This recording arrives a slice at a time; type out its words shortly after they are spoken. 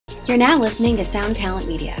You're now listening to Sound Talent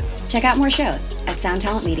Media. Check out more shows at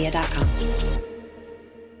soundtalentmedia.com.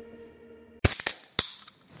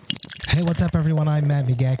 Hey, what's up, everyone? I'm Matt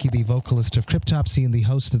Migaki, the vocalist of Cryptopsy and the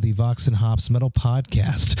host of the Vox and Hops Metal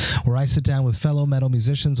Podcast, where I sit down with fellow metal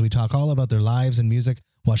musicians. We talk all about their lives and music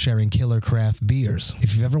while sharing killer craft beers.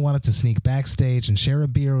 If you've ever wanted to sneak backstage and share a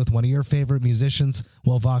beer with one of your favorite musicians,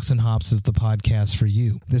 well, Vox and Hops is the podcast for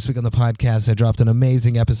you. This week on the podcast, I dropped an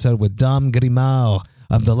amazing episode with Dom Grimal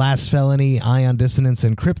of The Last Felony, Ion Dissonance,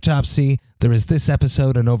 and Cryptopsy. There is this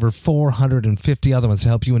episode and over 450 other ones to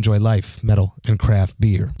help you enjoy life, metal, and craft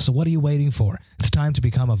beer. So what are you waiting for? It's time to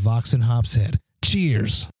become a Vox and Hops head.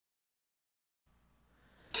 Cheers!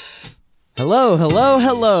 Hello, hello,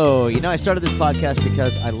 hello. You know, I started this podcast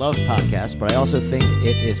because I love podcasts, but I also think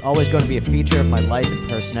it is always going to be a feature of my life and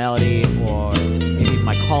personality, or maybe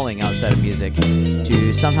my calling outside of music,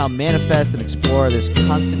 to somehow manifest and explore this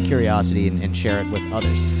constant curiosity and share it with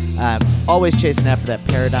others. Always chasing after that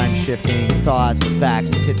paradigm-shifting thoughts, the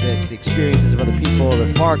facts, the tidbits, the experiences of other people,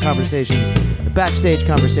 the bar conversations, the backstage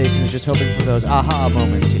conversations, just hoping for those aha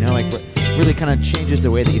moments, you know, like really kind of changes the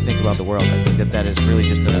way that you think about the world. I think that is really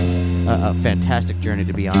just a fantastic journey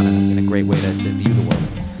to be on and a great way to view the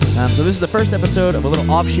world. So this is the first episode of a little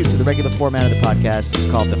offshoot to the regular format of the podcast. It's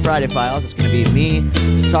called The Friday Files. It's going to be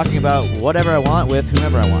me talking about whatever I want with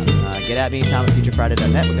whomever I want. Get at me,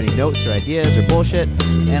 tom@futurefriday.net, with any notes or ideas or bullshit,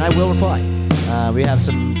 and I will reply. We have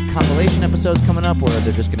some compilation episodes coming up where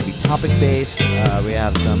they're just going to be topic-based. We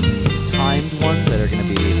have some timed ones that are going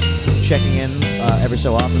to be checking in every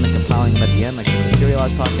so often and compiling them at the end, like some of the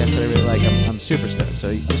Serialized podcasts that I really like. I'm super stoked.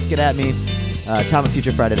 So just get at me,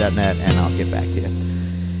 tom@futurefriday.net, and I'll get back to you.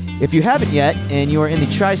 If you haven't yet, and you are in the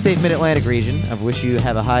tri-state mid-Atlantic region, of which you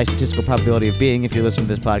have a high statistical probability of being if you're listening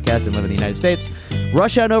to this podcast and live in the United States,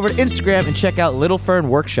 rush on over to Instagram and check out Little Fern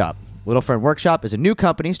Workshop. Little Fern Workshop is a new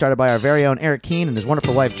company started by our very own Eric Keene and his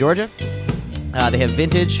wonderful wife, Georgia. They have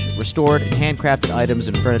vintage, restored, and handcrafted items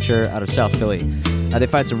and furniture out of South Philly. They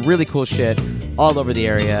find some really cool shit all over the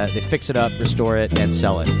area. They fix it up, restore it, and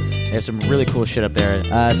sell it. They have some really cool shit up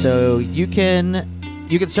there. So you can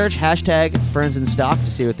search hashtag Ferns in Stock to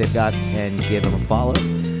see what they've got and give them a follow.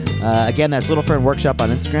 Again, that's Little Fern Workshop on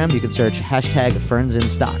Instagram. You can search hashtag Ferns in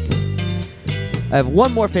Stock. I have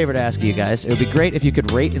one more favor to ask you guys. It would be great if you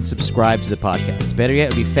could rate and subscribe to the podcast. Better yet,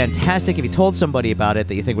 it would be fantastic if you told somebody about it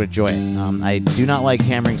that you think would enjoy it. I do not like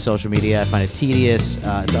hammering social media. I find it tedious.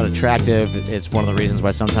 It's unattractive. It's one of the reasons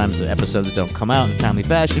why sometimes the episodes don't come out in a timely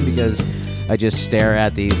fashion, because I just stare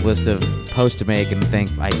at the list of posts to make and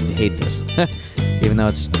think, I hate this, even though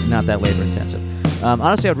it's not that labor intensive.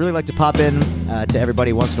 Honestly, I'd really like to pop in to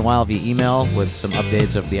everybody once in a while via email with some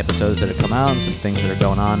updates of the episodes that have come out and some things that are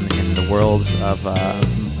going on in the world of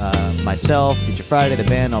myself, Future Friday, the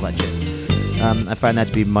band, all that shit. I find that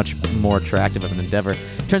to be much more attractive of an endeavor.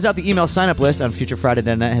 Turns out the email sign-up list on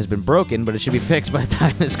futurefriday.net has been broken, but it should be fixed by the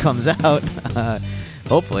time this comes out,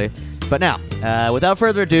 hopefully. But now, without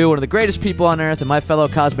further ado, one of the greatest people on Earth and my fellow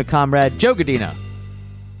cosmic comrade, Joe Godino.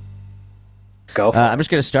 Go for it. I'm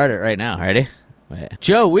just going to start it right now. Ready?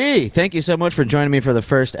 Joey, thank you so much for joining me for the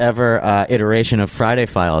first ever iteration of Friday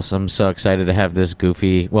Files. I'm so excited to have this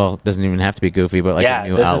goofy, well, it doesn't even have to be goofy, but like a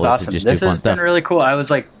new outlet to just do fun stuff. This has been really cool. I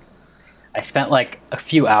spent like a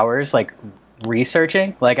few hours like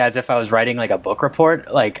researching, like as if I was writing like a book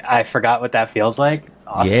report. Like I forgot what that feels like. It's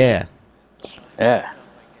awesome. Yeah.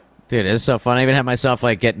 Dude, it's so fun. I even had myself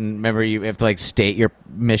like remember you have to like state your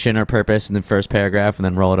mission or purpose in the first paragraph and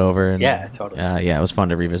then roll it over. And, yeah, totally. Yeah, it was fun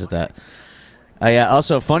to revisit that.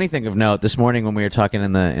 Also, funny thing of note, this morning when we were talking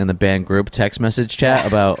in the band group text message chat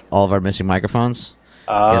about all of our missing microphones.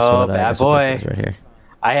 Guess what? Bad boy. This is right here.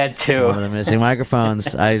 I had two. One of the missing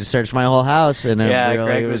microphones. I searched my whole house, and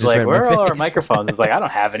Greg was like, "Where are all our microphones?" I was like, "I don't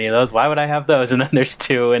have any of those. Why would I have those?" And then there's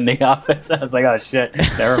two in the office. I was like, "Oh shit,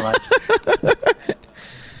 never mind."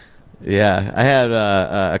 Yeah, I had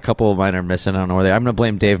a couple of mine are missing. I don't know where they are. I'm gonna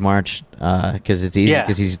blame Dave March because it's easy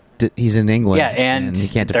because he's in England. Yeah, and he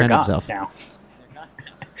can't defend himself now.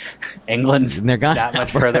 England's that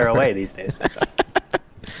much further away these days.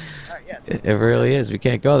 It really is. We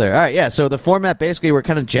can't go there. All right, yeah. So the format, basically, we're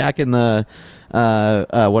kind of jacking the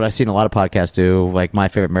what I've seen a lot of podcasts do, like My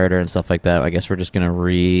Favorite Murder and stuff like that. I guess we're just going to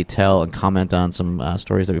retell and comment on some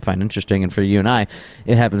stories that we find interesting. And for you and I,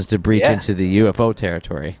 it happens to breach into the UFO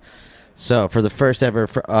territory. So for the first ever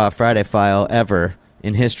Friday File ever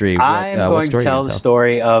in history, I'm going to tell the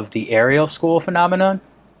story of the Ariel School phenomenon.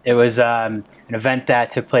 It was an event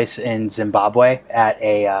that took place in Zimbabwe at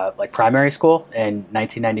a primary school in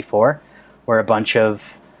 1994, where a bunch of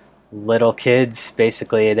little kids,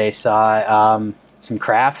 basically, they saw some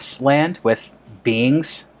crafts land with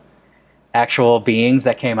beings actual beings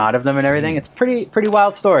that came out of them and everything. It's pretty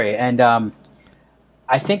wild story, and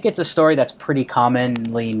I think it's a story that's pretty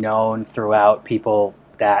commonly known throughout people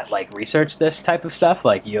that like research this type of stuff,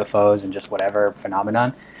 like UFOs and just whatever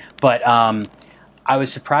phenomenon. But I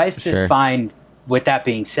was surprised to find, with that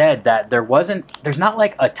being said, that there's not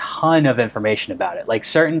like a ton of information about it. Like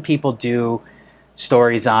certain people do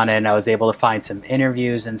stories on it, and I was able to find some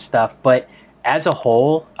interviews and stuff, but as a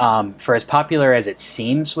whole, for as popular as it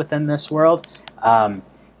seems within this world,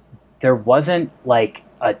 there wasn't like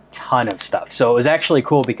a ton of stuff. So it was actually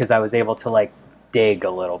cool because I was able to like dig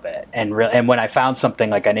a little bit, and when I found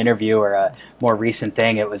something like an interview or a more recent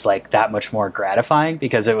thing, it was like that much more gratifying,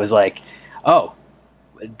 because it was like,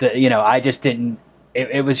 I just didn't.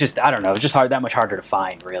 It was just, I don't know, it was just that much harder to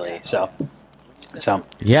find, really. So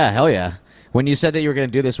yeah, hell yeah. When you said that you were going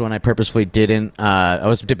to do this one, I purposefully didn't. I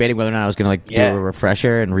was debating whether or not I was going to do a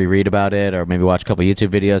refresher and reread about it, or maybe watch a couple YouTube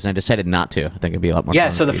videos, and I decided not to. I think it'd be a lot more fun. Yeah,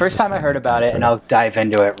 so the first time I heard about it, and I'll dive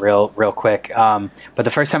into it real quick, but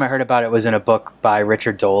the first time I heard about it was in a book by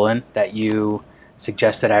Richard Dolan that you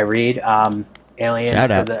suggested I read,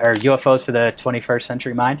 Aliens or UFOs for the 21st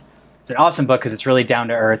Century Mind. It's an awesome book because it's really down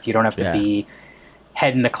to earth. You don't have to be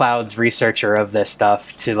head in the clouds researcher of this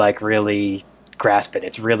stuff to like really grasp it.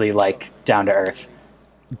 It's really like down to earth.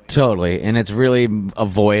 Totally, and it's really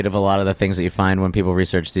void of a lot of the things that you find when people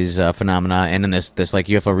research these phenomena, and in this like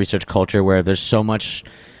UFO research culture where there's so much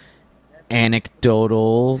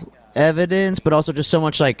anecdotal evidence, but also just so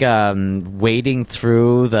much like wading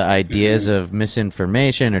through the ideas of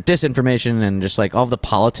misinformation or disinformation, and just like all the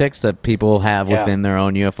politics that people have within their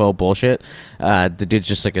own UFO bullshit. The dude's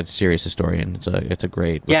just like a serious historian. It's a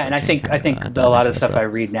great and I think a lot of the stuff I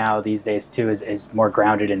read now these days too is more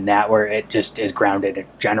grounded in that, where it just is grounded in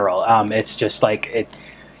general. It's just like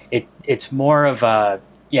it's more of a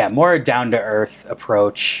more down to earth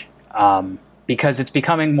approach, because it's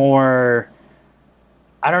becoming more.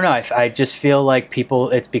 I don't know. I just feel like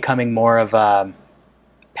it's becoming more of a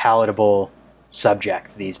palatable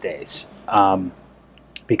subject these days,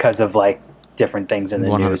 because of like different things in the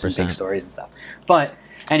 100%. News and big stories and stuff. But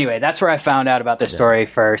anyway, that's where I found out about this story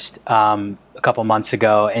first, a couple months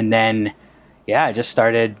ago, and then I just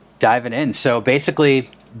started diving in. So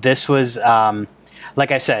basically, this was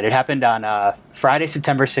like I said, it happened on Friday,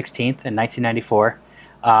 September 16th in 1994.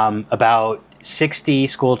 About 60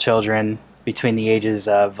 school children between the ages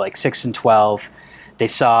of like 6 and 12, they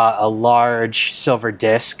saw a large silver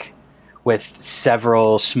disc with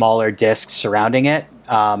several smaller discs surrounding it,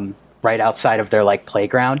 right outside of their like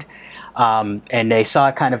playground, and they saw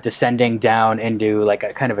it kind of descending down into like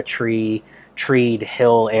a kind of a treed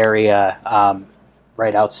hill area,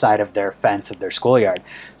 right outside of their fence of their schoolyard.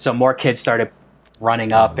 So more kids started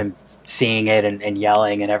running up and seeing it and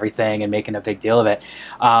yelling and everything and making a big deal of it.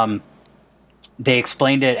 They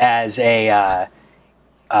explained it as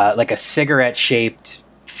like a cigarette-shaped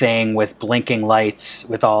thing with blinking lights,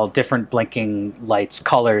 with all different blinking lights,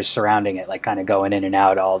 colors surrounding it, like kind of going in and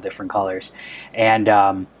out, all different colors.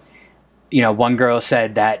 And one girl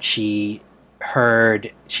said that she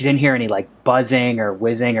didn't hear any like buzzing or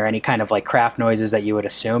whizzing or any kind of like craft noises that you would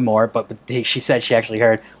assume more, but she said she actually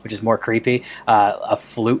heard, which is more creepy, a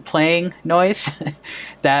flute playing noise.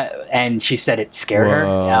 And she said it scared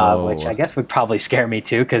her, which I guess would probably scare me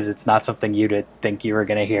too, because it's not something you'd think you were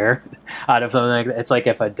going to hear out of something like that. It's like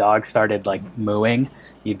if a dog started like mooing,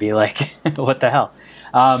 you'd be like, what the hell?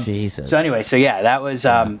 Jesus. So anyway, that was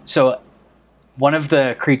so one of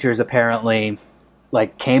the creatures apparently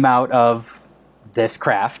like came out of this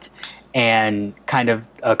craft, and kind of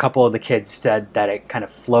a couple of the kids said that it kind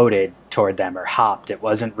of floated toward them or hopped. It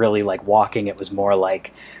wasn't really like walking, it was more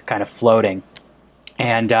like kind of floating.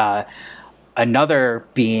 And another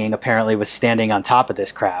being apparently was standing on top of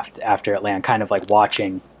this craft after it landed, kind of like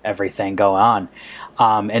watching everything go on.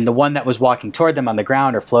 And the one that was walking toward them on the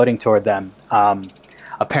ground or floating toward them,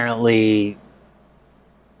 apparently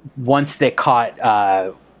once it caught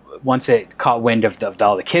wind of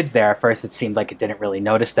all the kids there, at first it seemed like it didn't really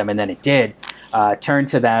notice them, and then it did, turned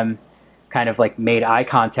to them, kind of like made eye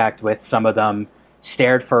contact with some of them,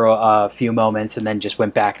 stared for a few moments, and then just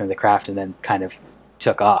went back into the craft and then kind of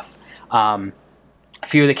took off. A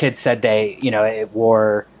few of the kids said they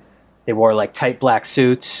wore like tight black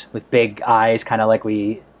suits with big eyes, kind of like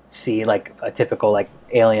we see like a typical like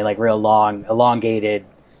alien, like real long, elongated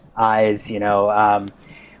eyes,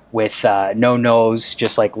 with no nose,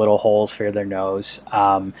 just like little holes for their nose.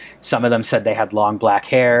 Some of them said they had long black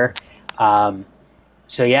hair.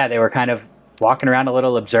 They were kind of walking around a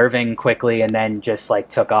little, observing quickly, and then just like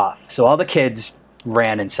took off. So all the kids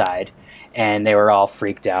ran inside, and they were all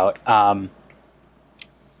freaked out.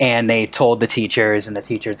 and they told the teachers, and the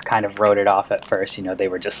teachers kind of wrote it off at first. They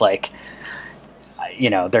were just like,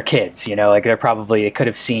 they're kids, like they could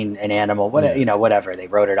have seen an animal, whatever. They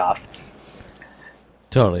wrote it off.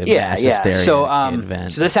 Totally. Yeah. So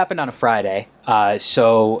this happened on a Friday.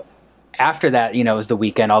 So after that, it was the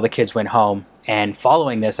weekend, all the kids went home, and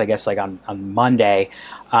following this, I guess like on Monday,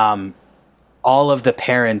 all of the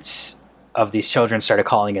parents of these children started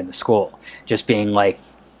calling in the school, just being like,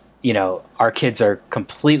 our kids are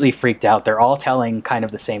completely freaked out. They're all telling kind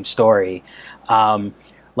of the same story.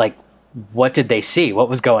 Like, what did they see? What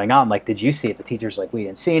was going on? Like, did you see it? The teacher's like, we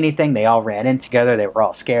didn't see anything. They all ran in together. They were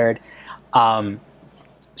all scared.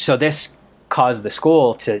 So this caused the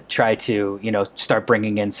school to try to, start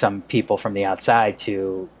bringing in some people from the outside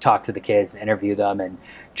to talk to the kids and interview them and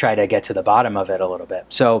try to get to the bottom of it a little bit.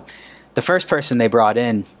 So the first person they brought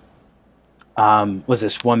in was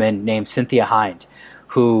this woman named Cynthia Hind,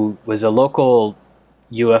 who was a local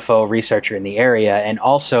UFO researcher in the area, and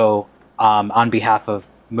also on behalf of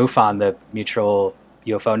MUFON, the Mutual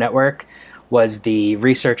UFO Network, was the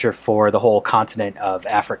researcher for the whole continent of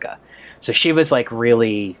Africa. So she was like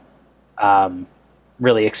really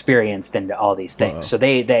experienced into all these things. Wow. So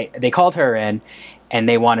they called her in, and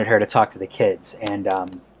they wanted her to talk to the kids. And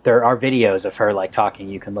there are videos of her like talking.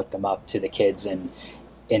 You can look them up, to the kids in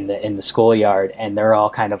the schoolyard, and they're all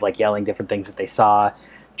kind of like yelling different things that they saw,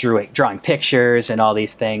 drawing pictures and all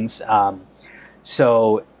these things.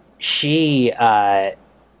 So she, so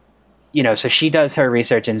she does her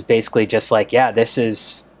research and is basically just like, yeah, this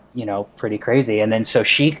is, pretty crazy. And then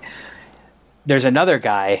there's another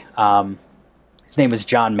guy, his name was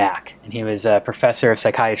John Mack, and he was a professor of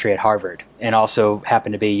psychiatry at Harvard and also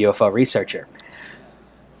happened to be a UFO researcher.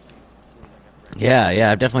 Yeah,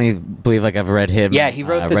 I definitely believe like I've read him. Yeah, he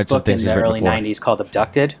wrote this book in the early 90s called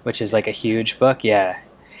Abducted, which is like a huge book. Yeah.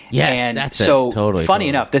 Yes, and that's so it. Totally. Funny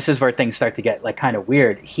enough, this is where things start to get like kind of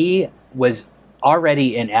weird. He was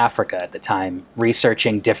already in Africa at the time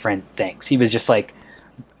researching different things. He was just like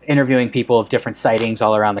interviewing people of different sightings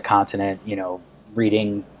all around the continent,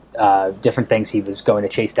 reading different things. He was going to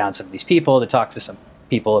chase down some of these people to talk to some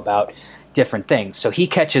people about different things. So he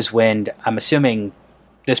catches wind, I'm assuming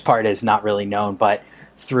this part is not really known, but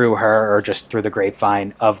through her or just through the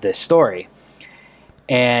grapevine, of this story.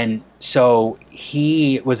 And so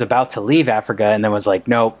he was about to leave Africa and then was like,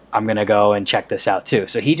 nope, I'm going to go and check this out too.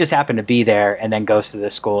 So he just happened to be there and then goes to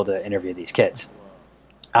this school to interview these kids.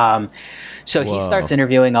 So he starts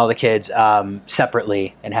interviewing all the kids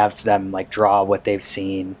separately and has them like draw what they've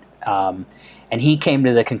seen. And he came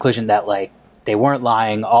to the conclusion that like they weren't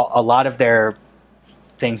lying. A lot of their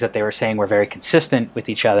things that they were saying were very consistent with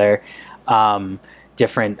each other.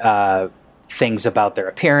 Different things about their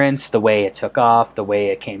appearance, the way it took off, the way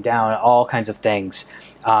it came down, all kinds of things,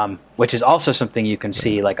 which is also something you can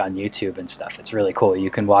see like on YouTube and stuff. It's really cool. You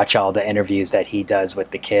can watch all the interviews that he does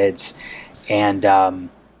with the kids. And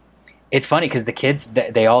it's funny because the kids,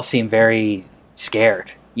 they all seem very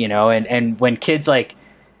scared, and when kids like,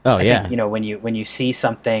 I think, when you see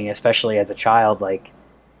something, especially as a child, like,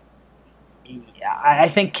 I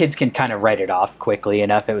think kids can kind of write it off quickly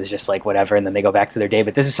enough. It was just like whatever, and then they go back to their day.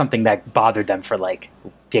 But this is something that bothered them for like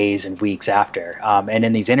days and weeks after. And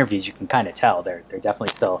in these interviews, you can kind of tell they're definitely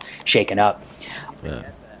still shaken up. Yeah.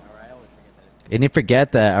 And you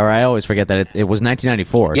forget that, or I always forget that it was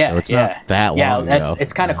 1994, so it's not that long ago.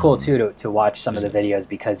 It's kind of cool too to watch some of the videos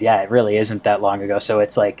because it really isn't that long ago. So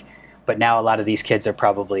it's like, but now a lot of these kids are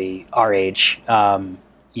probably our age, but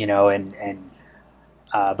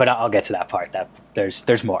I'll get to that part. That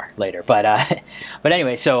there's more later. But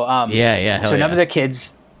anyway, so none of the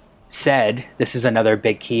kids said, this is another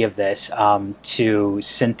big key of this, to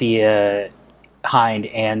Cynthia Hind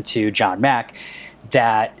and to John Mack,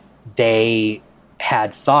 that they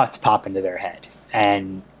had thoughts pop into their head,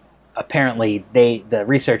 and apparently the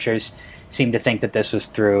researchers seemed to think that this was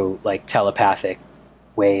through like telepathic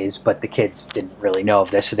ways, but the kids didn't really know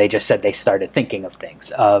of this, so they just said they started thinking of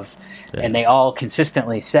things and they all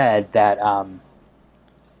consistently said that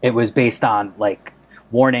it was based on like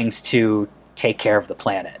warnings to take care of the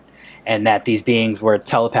planet, and that these beings were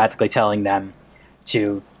telepathically telling them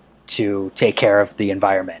to take care of the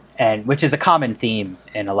environment, and which is a common theme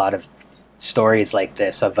in a lot of stories like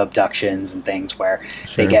this of abductions and things where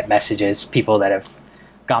they get messages. People that have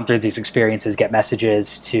gone through these experiences get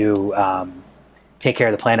messages to take care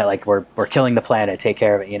of the planet, like we're killing the planet, take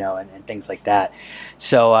care of it, and things like that.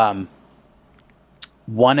 So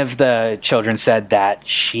one of the children said that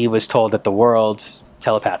she was told that the world,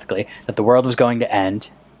 telepathically, that the world was going to end,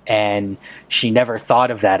 and she never thought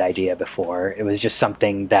of that idea before. It was just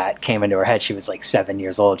something that came into her head. She was like 7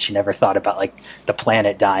 years old. She never thought about like the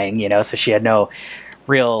planet dying, so she had no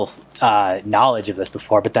real knowledge of this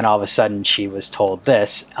before. But then all of a sudden she was told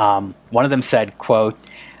this. One of them said, quote,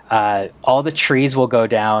 all the trees will go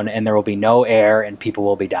down and there will be no air and people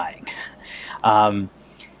will be dying.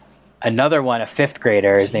 Another one, a fifth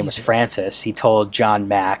grader, his name was Francis, he told John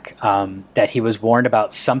Mack that he was warned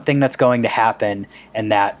about something that's going to happen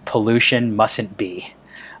and that pollution mustn't be.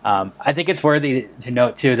 I think it's worthy to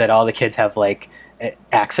note, too, that all the kids have, like,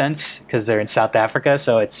 accents because they're in South Africa,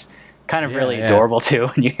 so it's kind of really adorable, too,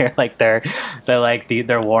 when you hear, like, their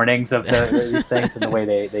warnings of these things, and the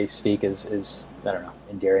way they speak is, I don't know,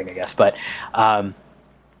 endearing, I guess. But, and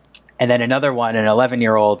then another one, an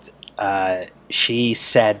 11-year-old, she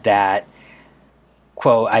said that,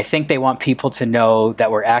 quote, I think they want people to know that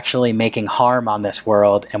we're actually making harm on this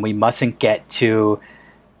world and we mustn't get too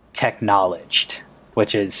technologed,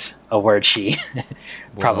 which is a word she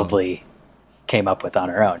probably came up with on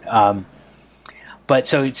her own. But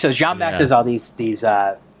so John Mack does all these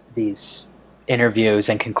interviews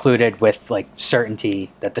and concluded with like certainty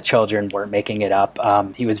that the children weren't making it up.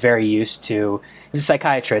 He was he was a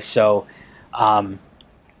psychiatrist, so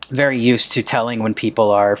very used to telling when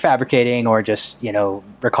people are fabricating or just,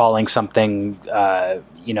 recalling something,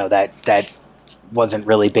 that wasn't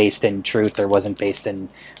really based in truth or wasn't based in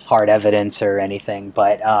hard evidence or anything.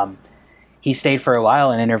 But he stayed for a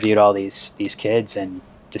while and interviewed all these kids and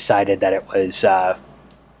decided that it was, that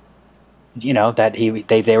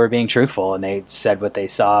they were being truthful and they said what they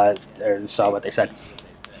saw or saw what they said.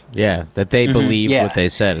 Yeah, that they believed what they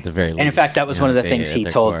said at the very least. And in fact, that was one of the things he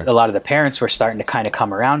told a lot of the parents were starting to kind of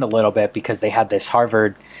come around a little bit because they had this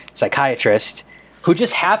Harvard psychiatrist who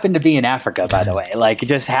just happened to be in Africa, by the way. Like,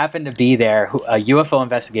 just happened to be there, a UFO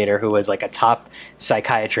investigator who was like a top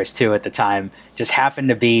psychiatrist too at the time, just happened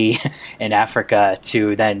to be in Africa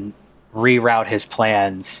to then reroute his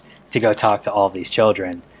plans to go talk to all these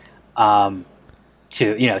children.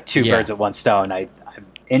 Two birds with one stone. I'm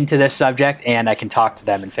into this subject and I can talk to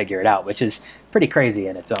them and figure it out, which is pretty crazy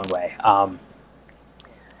in its own way.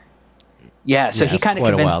 So he kind of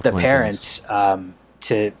convinced the parents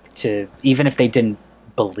to even if they didn't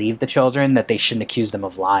believe the children, that they shouldn't accuse them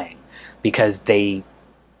of lying, because they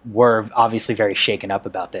were obviously very shaken up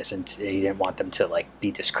about this and he didn't want them to like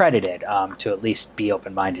be discredited, to at least be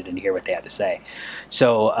open-minded and hear what they had to say.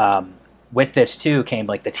 So with this too came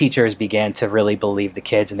like the teachers began to really believe the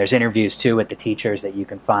kids, and there's interviews too with the teachers that you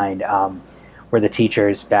can find where the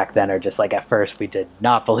teachers back then are just like, at first we did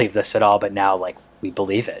not believe this at all, but now like we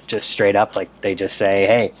believe it, just straight up. Like they just say,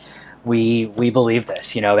 hey, we believe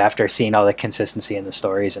this, after seeing all the consistency in the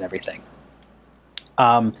stories and everything.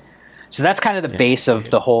 So that's kind of the base of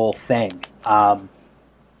the whole thing. And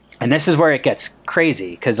this is where it gets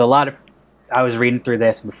crazy, because I was reading through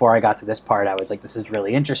this, and before I got to this part, I was like, this is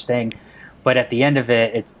really interesting. But at the end of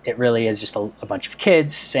it really is just a bunch of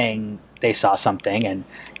kids saying they saw something, and,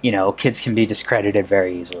 kids can be discredited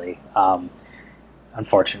very easily,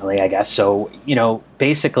 unfortunately, I guess. So,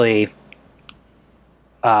 basically,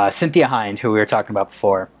 Cynthia Hind, who we were talking about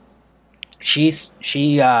before, she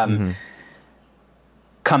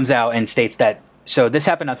comes out and states that, so this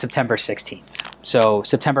happened on September 16th. So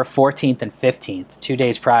September 14th and 15th, 2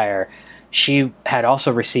 days prior, she had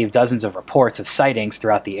also received dozens of reports of sightings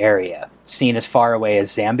throughout the area, seen as far away as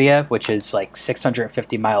Zambia, which is like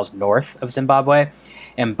 650 miles north of Zimbabwe,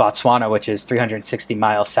 and Botswana, which is 360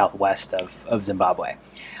 miles southwest of Zimbabwe,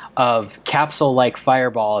 of capsule-like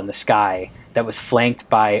fireball in the sky that was flanked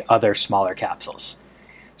by other smaller capsules.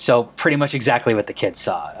 So pretty much exactly what the kids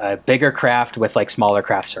saw, a bigger craft with like smaller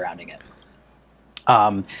craft surrounding it.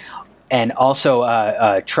 And also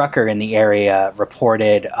a trucker in the area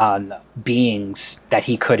reported on beings that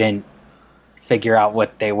he couldn't figure out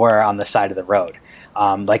what they were on the side of the road,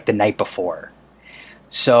 like the night before.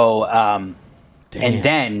 So, and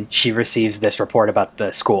then she receives this report about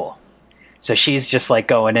the school. So she's just like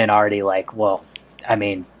going in already like, well, I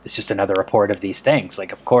mean, it's just another report of these things.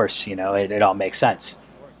 Like, of course, it all makes sense.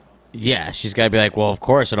 Yeah, she's got to be like, well, of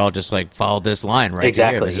course, it all just like followed this line right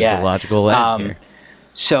exactly, here. This is the logical end here.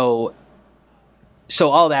 So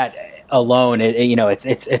all that alone,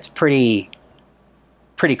 it's pretty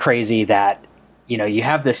crazy that, you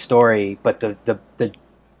have this story, but the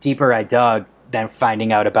deeper I dug, then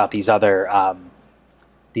finding out about these other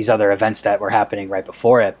events that were happening right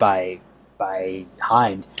before it by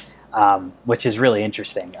Hind, which is really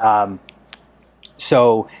interesting.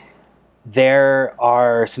 So there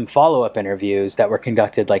are some follow-up interviews that were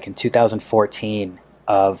conducted like in 2014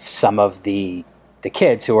 of some of the the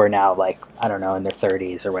kids who are now like, I don't know, in their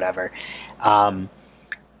 30s or whatever.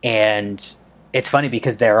 And it's funny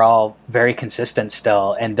because they're all very consistent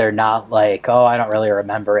still, and they're not like, oh, I don't really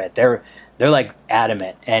remember it. They're like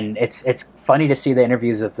adamant, and it's funny to see the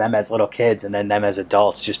interviews of them as little kids and then them as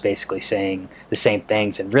adults just basically saying the same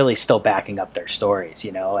things and really still backing up their stories,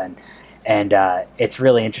 you know, and it's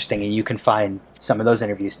really interesting, and you can find some of those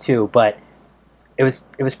interviews too. But it was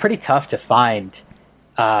pretty tough to find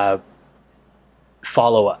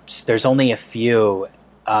follow-ups. There's only a few,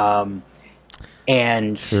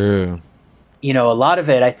 and True. You know, a lot of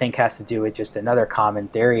it I think has to do with just another common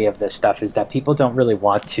theory of this stuff is that people don't really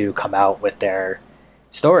want to come out with their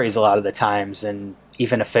stories a lot of the times, and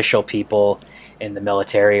even official people in the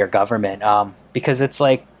military or government, because it's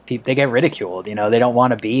like they get ridiculed. You know, they don't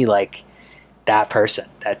want to be like that person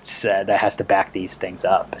that has to back these things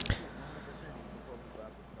up.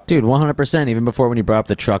 Dude, 100%. Even before, when you brought up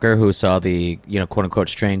the trucker who saw the, you know, quote unquote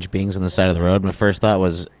strange beings on the side of the road, my first thought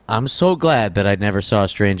was, I'm so glad that I never saw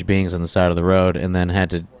strange beings on the side of the road and then had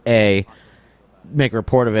to A, make a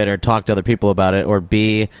report of it or talk to other people about it, or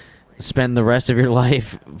B, spend the rest of your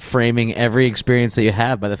life framing every experience that you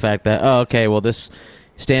have by the fact that, oh, okay, well, this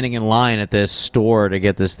standing in line at this store to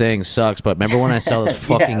get this thing sucks, but remember when I saw those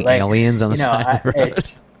fucking aliens on the side of the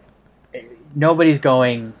road? Nobody's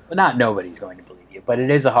going to believe you, but it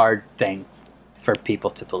is a hard thing for people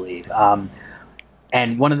to believe.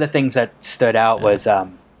 And one of the things that stood out was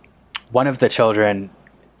one of the children,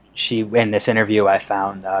 she, in this interview I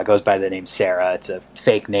found, goes by the name Sarah. It's a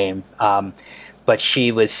fake name. But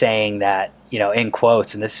she was saying that, you know, in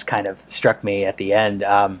quotes, and this kind of struck me at the end,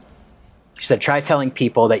 she said, try telling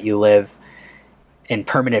people that you live in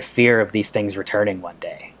permanent fear of these things returning one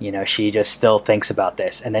day. You know, she just still thinks about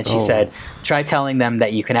this. And then she said, try telling them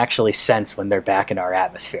that you can actually sense when they're back in our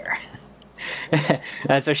atmosphere.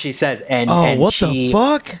 That's what she says. And what she the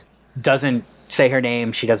fuck? Doesn't say her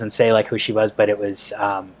name. She doesn't say like who she was, but it was,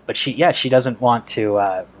 but she doesn't want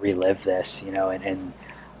to relive this, you know, and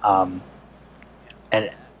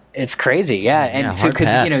it's crazy. Yeah. And so,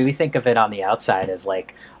 cause you know, we think of it on the outside as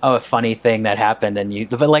like, oh, a funny thing that happened.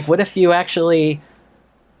 But like, what if you actually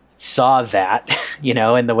saw that, you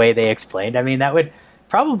know, in the way they explained? I mean, that would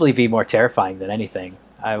probably be more terrifying than anything,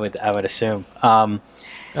 I would assume.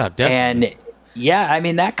 Definitely. And yeah, I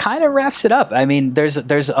mean, that kind of wraps it up. I mean, there's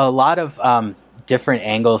a lot of different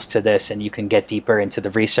angles to this, and you can get deeper into the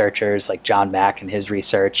researchers like John Mack and his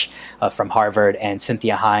research from Harvard, and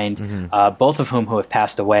Cynthia Hind, both of whom have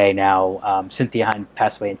passed away now. Cynthia Hind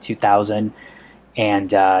passed away in 2000,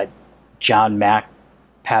 and John Mack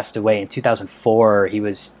passed away in 2004. He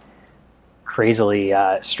was crazily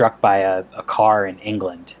struck by a car in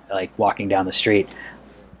England, like walking down the street.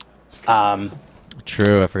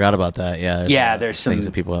 True, I forgot about that. Yeah, there's some things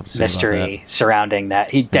that people have to say mystery about that. Surrounding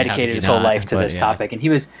that. He dedicated his whole life to this topic, and he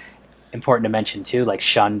was important to mention too, like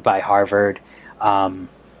shunned by Harvard, and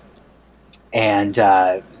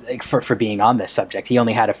like for being on this subject. He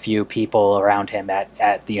only had a few people around him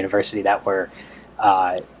at the university that were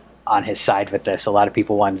on his side with this. A lot of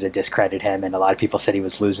people wanted to discredit him, and a lot of people said he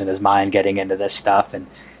was losing his mind getting into this stuff. And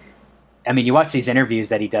I mean, you watch these interviews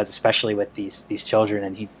that he does, especially with these children,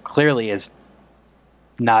 and he clearly is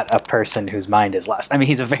not a person whose mind is lost. I mean,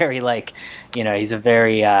 he's a very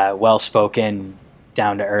well-spoken,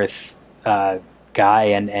 down-to-earth guy,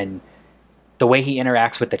 and the way he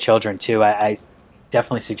interacts with the children too. I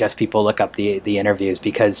definitely suggest people look up the interviews,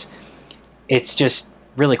 because it's just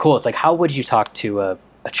really cool. It's like, how would you talk to a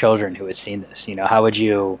children who has seen this? You know, how would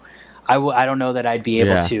you? I don't know that I'd be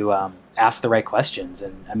able to ask the right questions.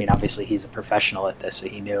 And I mean, obviously, he's a professional at this, so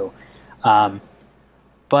he knew.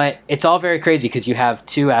 But it's all very crazy, because you have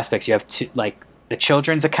two aspects. You have like the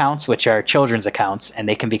children's accounts, which are children's accounts, and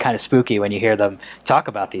they can be kind of spooky when you hear them talk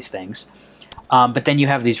about these things. But then you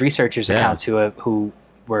have these researchers' accounts who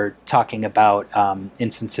were talking about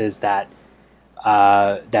instances that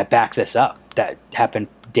back this up, that happened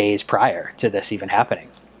days prior to this even happening.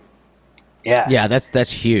 Yeah,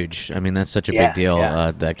 that's huge. I mean, that's such a big deal.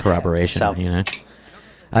 That corroboration, you know.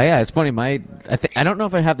 It's funny. I don't know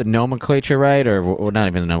if I have the nomenclature right, or not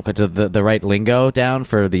even the nomenclature, the right lingo down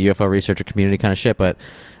for the UFO researcher community kind of shit. But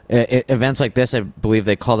events like this, I believe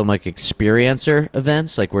they call them like experiencer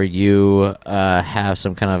events, like where you have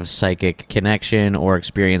some kind of psychic connection or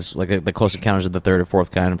experience, like the Close Encounters of the Third or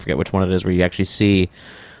Fourth Kind. I forget which one it is, where you actually see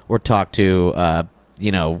or talk to,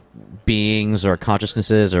 beings or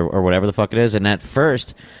consciousnesses or whatever the fuck it is. And at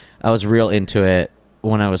first, I was real into it.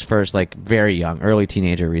 when I was first like very young, early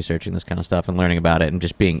teenager, researching this kind of stuff and learning about it and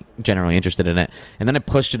just being generally interested in it. And then I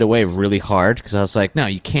pushed it away really hard because I was like, no,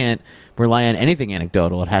 you can't rely on anything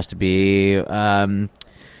anecdotal. It has to be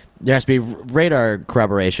there has to be radar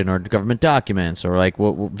corroboration or government documents or like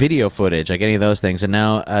video footage, like any of those things. And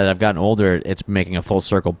now as I've gotten older, it's making a full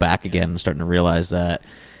circle back again and starting to realize that,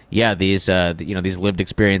 yeah, these these lived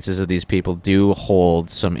experiences of these people do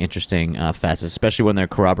hold some interesting facets, especially when they're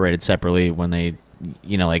corroborated separately. When they,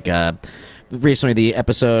 recently the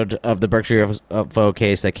episode of the Berkshire UFO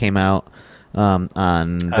case that came out on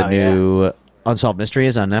the new Unsolved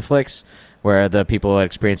Mysteries on Netflix, where the people had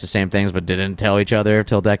experienced the same things but didn't tell each other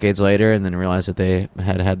till decades later, and then realized that they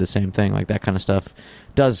had the same thing. Like that kind of stuff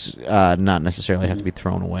does not necessarily have to be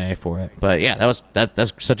thrown away for it. But yeah,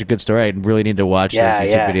 that's such a good story. I really need to watch those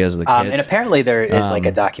YouTube videos of the kids. And apparently there is like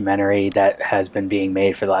a documentary that has been being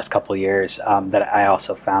made for the last couple of years that I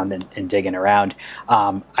also found in digging around.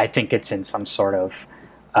 I think it's in some sort of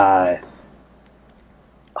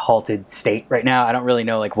halted state right now. I don't really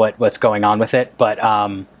know like what's going on with it, but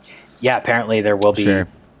apparently there will be. Sure.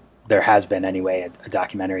 There has been anyway a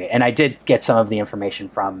documentary, and I did get some of the information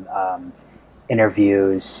from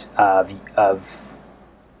interviews of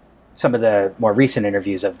some of the more recent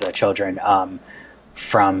interviews of the children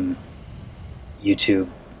from YouTube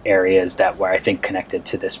areas that were, I think, connected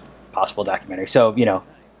to this possible documentary. So,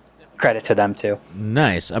 credit to them too.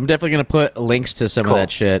 Nice. I'm definitely going to put links to some of that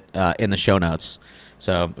shit in the show notes.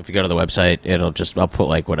 So if you go to the website, I'll put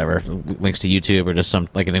like whatever links to YouTube or just some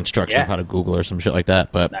like an instruction of how to Google or some shit like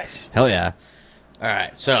that. But nice. Hell yeah. All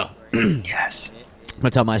right. So yes, I'm going to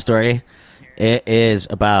tell my story. It is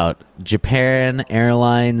about Japan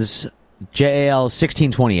Airlines JAL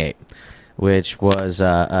 1628, which was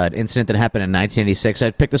an incident that happened in 1986. I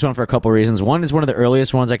picked this one for a couple reasons. One is one of the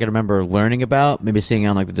earliest ones I can remember learning about, maybe seeing it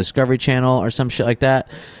on like the Discovery Channel or some shit like that.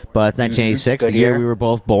 But 1986, the year we were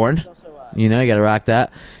both born. You got to rock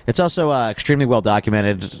that. It's also extremely well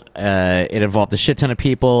documented. It involved a shit ton of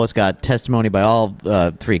people. It's got testimony by all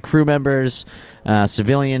 3 crew members,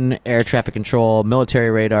 civilian air traffic control,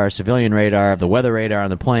 military radar, civilian radar, the weather radar on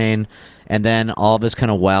the plane, and then all this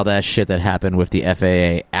kind of wild-ass shit that happened with the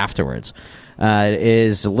FAA afterwards. It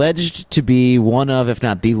is alleged to be one of, if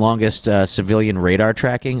not the longest, civilian radar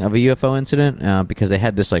tracking of a UFO incident because they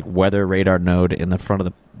had this like weather radar node in the front of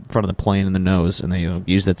the plane in the nose, and they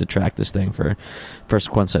used it to track this thing for a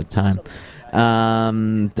sequence at a time.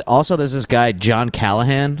 Also, there's this guy John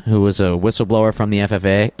Callahan, who was a whistleblower from the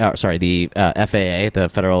FAA, the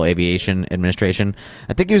Federal Aviation Administration.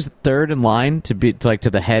 I think he was third in line to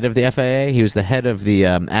the head of the FAA. He was the head of the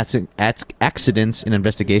Accidents and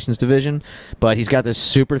Investigations Division, but he's got this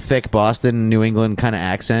super thick Boston, New England kind of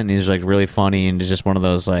accent, and he's like really funny and just one of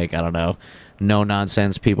those like, I don't know, no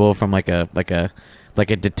nonsense people from like a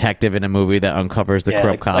detective in a movie that uncovers the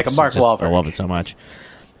corrupt cops. Like a Mark Wahlberg. I love it so much.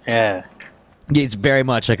 Yeah. He's very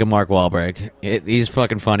much like a Mark Wahlberg. He's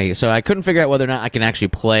fucking funny. So I couldn't figure out whether or not I can actually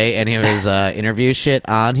play any of his interview shit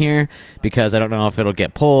on here because I don't know if it'll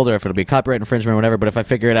get pulled or if it'll be copyright infringement or whatever. But if I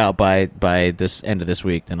figure it out by this end of this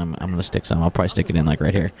week, then I'm going to stick some. I'll probably stick it in like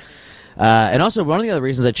right here. And also, one of the other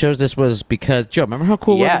reasons I chose this was because, Joe, remember how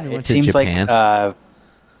cool it was when we went to Japan? Yeah,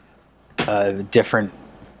 it seems like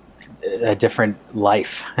a different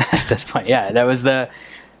life at this point. Yeah, that was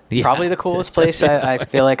probably the coolest place I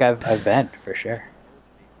feel like I've been, for sure.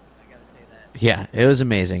 Yeah, it was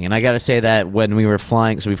amazing. And I got to say that when we were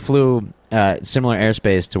flying, so we flew similar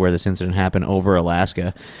airspace to where this incident happened over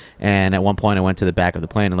Alaska. And at one point I went to the back of the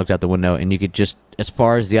plane and looked out the window, and you could just, as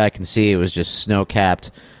far as the eye can see, it was just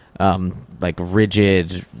snow-capped, like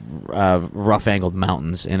rigid, rough-angled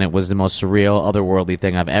mountains. And it was the most surreal, otherworldly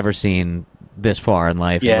thing I've ever seen this far in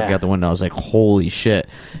life. And looking out the window, I was like, holy shit.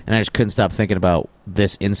 And I just couldn't stop thinking about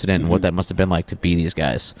this incident and what that must have been like to be these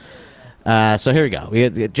guys. So here we go. We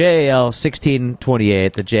had the JAL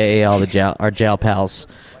 1628, the JAL, our JAL pals.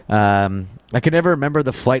 I could never remember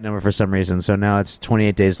the flight number for some reason, so now it's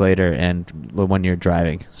 28 days later and when you're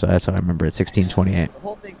driving. So that's how I remember it, 1628.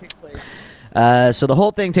 So the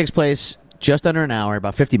whole thing takes place just under an hour,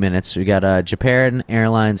 about 50 minutes. We got Japan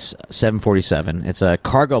Airlines 747. It's a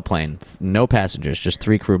cargo plane, no passengers, just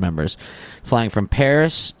 3 crew members, flying from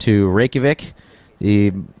Paris to Reykjavik,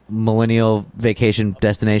 the millennial vacation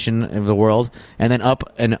destination of the world, and then up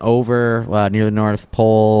and over near the North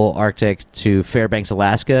Pole, Arctic, to Fairbanks,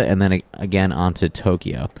 Alaska, and then again onto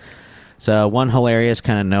Tokyo. So one hilarious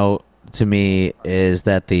kind of note to me is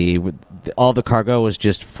that all the cargo was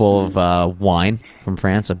just full of wine from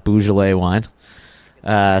France, a Beaujolais wine.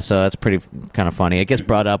 So that's pretty kind of funny. It gets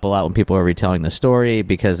brought up a lot when people are retelling the story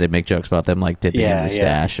because they make jokes about them like dipping in the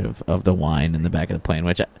stash of the wine in the back of the plane,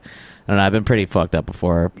 which I don't know. I've been pretty fucked up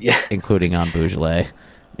before, including on Beaujolais,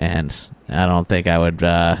 and I don't think I would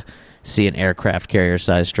see an aircraft carrier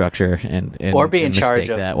size structure and or be in charge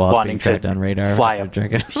of that while wanting it's being tracked to on radar fly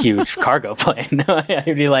a huge cargo plane.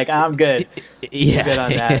 I'd be like, I'm good. Yeah, I'm good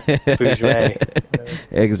on that. Beaujolais.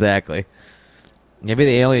 Exactly. Maybe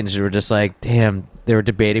the aliens were just like, damn. They were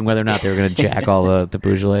debating whether or not they were going to jack all the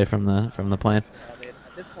Beaujolais from the plane.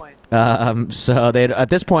 So they at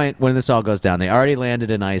this point, when this all goes down, they already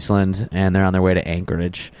landed in Iceland and they're on their way to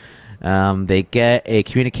Anchorage. They get a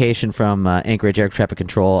communication from Anchorage Air Traffic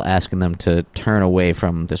Control asking them to turn away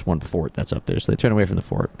from this one fort that's up there. So they turn away from the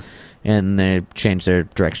fort and they change their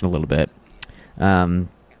direction a little bit. And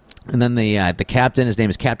then the captain, his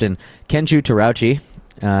name is Captain Kenju Terauchi.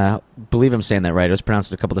 Believe I'm saying that right. It was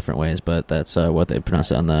pronounced in a couple different ways, but that's what they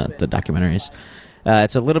pronounced it on the documentaries.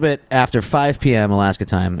 It's a little bit after 5 p.m. Alaska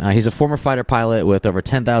time. He's a former fighter pilot with over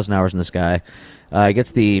 10,000 hours in the sky. He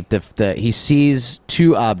gets he sees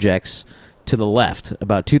two objects to the left,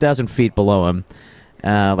 about 2,000 feet below him,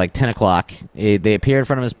 like 10 o'clock. They appear in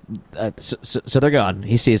front of his... So they're gone.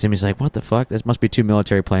 He sees them. He's like, what the fuck? This must be two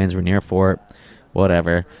military planes. We're near a fort.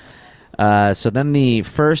 Whatever. So then the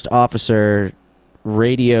first officer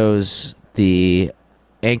radios the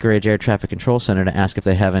Anchorage Air Traffic Control Center to ask if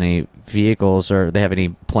they have any vehicles or they have any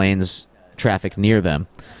planes traffic near them,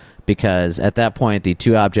 because at that point the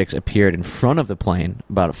two objects appeared in front of the plane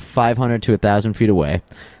about 500 to 1,000 feet away,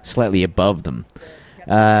 slightly above them.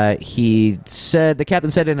 The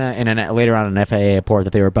captain said later on in an FAA report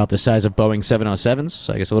that they were about the size of Boeing 707s,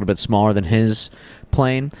 so I guess a little bit smaller than his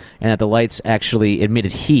plane, and that the lights actually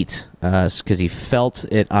emitted heat because he felt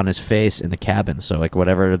it on his face in the cabin. So like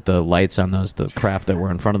whatever the lights on the craft that were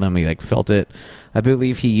in front of them, he like felt it. I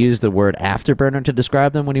believe he used the word afterburner to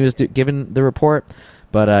describe them when he was given the report.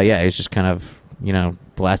 But it was just kind of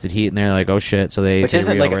blasted heat in there, like, oh shit. So which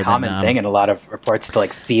isn't like a common thing in a lot of reports to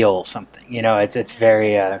like feel something. It's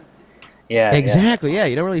very exactly. Yeah,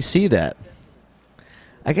 you don't really see that.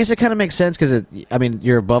 I guess it kind of makes sense because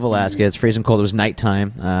you're above Alaska. It's freezing cold. It was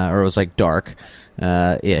nighttime, or it was like dark,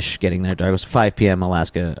 ish, getting there dark. It was 5 p.m.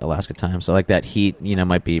 Alaska time. So like that heat,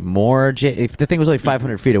 might be more. If the thing was only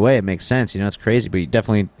 500 feet away, it makes sense. It's crazy, but you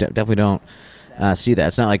definitely don't see that.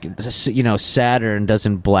 It's not like Saturn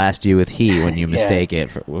doesn't blast you with heat when you mistake it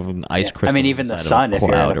for an ice crystal. Even the sun, if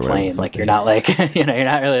you're on a plane, like you're not like you're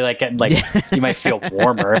not really like getting like you might feel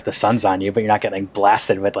warmer if the sun's on you, but you're not getting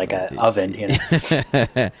blasted with like an oven.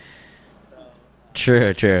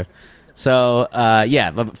 True. So,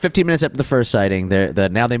 15 minutes after the first sighting,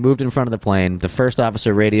 now they moved in front of the plane. The first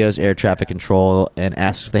officer radios air traffic control and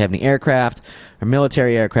asks if they have any aircraft or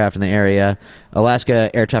military aircraft in the area.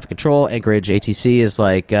 Alaska Air Traffic Control, Anchorage ATC, is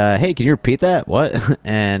like, hey, can you repeat that? What?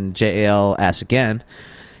 And JAL asks again.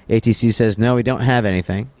 ATC says, no, we don't have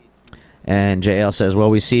anything. And JAL says, well,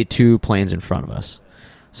 we see two planes in front of us.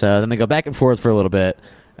 So then they go back and forth for a little bit.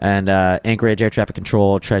 And Anchorage Air Traffic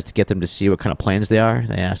Control tries to get them to see what kind of planes they are.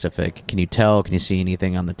 They asked if, can you see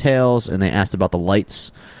anything on the tails? And they asked about the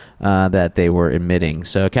lights that they were emitting.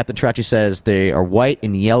 So Captain Terauchi says they are white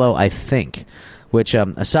and yellow, I think. Which,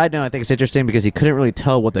 a side note, I think it's interesting because he couldn't really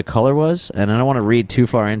tell what the color was. And I don't want to read too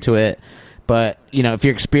far into it. But, if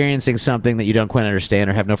you're experiencing something that you don't quite understand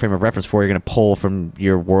or have no frame of reference for, you're going to pull from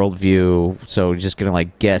your worldview. So you're just going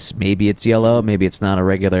to, guess maybe it's yellow, maybe it's not a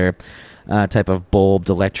regular... type of bulbed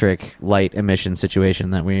electric light emission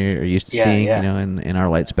situation that we are used to seeing, in our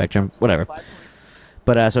light spectrum, whatever.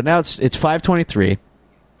 But so now it's 5:23.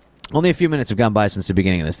 Only a few minutes have gone by since the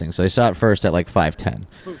beginning of this thing. So they saw it first at like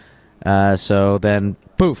 5:10. So then,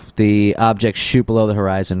 poof, the objects shoot below the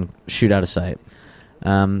horizon, shoot out of sight.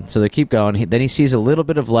 So they keep going. Then he sees a little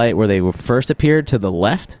bit of light where they first appeared to the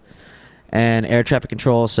left. And air traffic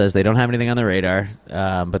control says they don't have anything on the radar.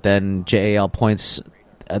 But then JAL points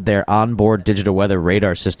their onboard digital weather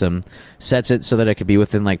radar system, sets it so that it could be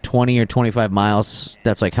within like 20 or 25 miles.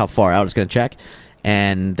 That's like how far out it's going to check.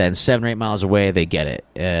 And then 7 or 8 miles away, they get it.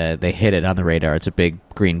 They hit it on the radar. It's a big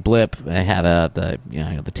green blip. They have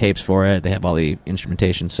the tapes for it. They have all the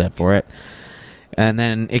instrumentation set for it. And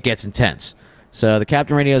then it gets intense. So the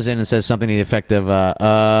captain radios in and says something to the effect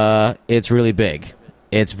of, it's really big.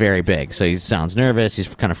 It's very big. So he sounds nervous. He's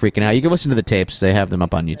kind of freaking out. You can listen to the tapes. They have them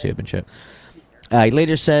up on YouTube and shit. He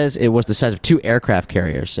later says it was the size of 2 aircraft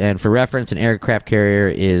carriers. And for reference, an aircraft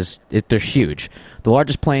carrier they're huge. The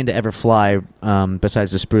largest plane to ever fly,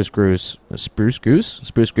 besides the Spruce Goose,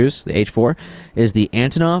 the H-4, is the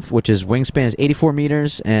Antonov, which is wingspan is 84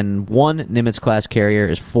 meters, and one Nimitz-class carrier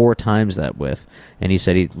is 4 times that width. And he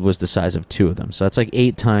said he was the size of 2 of them. So that's like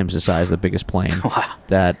 8 times the size of the biggest plane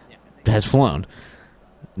that has flown.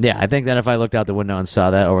 Yeah, I think that if I looked out the window and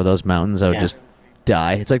saw that over those mountains, I would just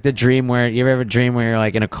die. It's like the dream where you ever have a dream where you're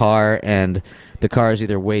like in a car and the car is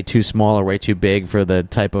either way too small or way too big for the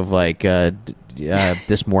type of like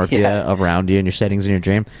dysmorphia around you and your settings in your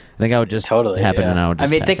dream. I think I would just happen and I would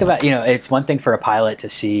just think about, it's one thing for a pilot to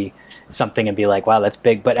see something and be like, wow, that's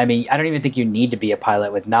big. But I mean, I don't even think you need to be a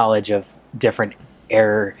pilot with knowledge of different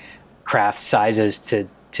aircraft sizes to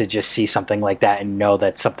just see something like that and know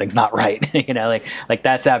that something's not right. Like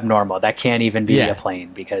that's abnormal. That can't even be a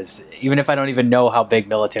plane, because even if I don't even know how big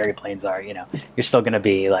military planes are, you're still going to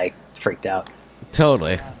be like freaked out.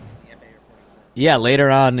 Totally. Yeah, later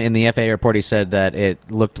on in the FAA report, he said that it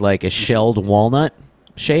looked like a shelled walnut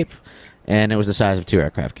shape, and it was the size of 2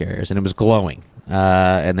 aircraft carriers, and it was glowing.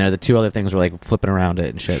 And the 2 other things were like flipping around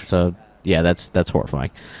it and shit. So yeah, that's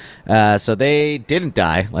horrifying. So they didn't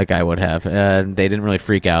die like I would have. They didn't really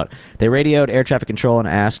freak out. They radioed air traffic control and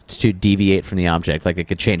asked to deviate from the object, like it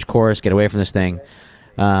could change course, get away from this thing.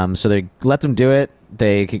 So they let them do it.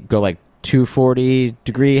 They could go like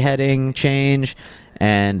 240-degree heading change,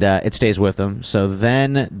 and it stays with them. So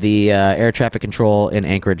then the air traffic control in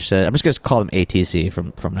Anchorage said, I'm just going to call them ATC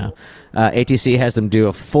from now. ATC has them do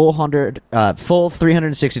a full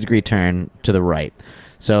 360-degree turn to the right.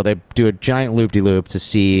 So they do a giant loop-de-loop to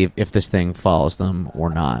see if this thing follows them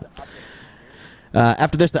or not.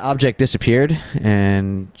 After this, the object disappeared,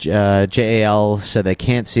 and JAL said they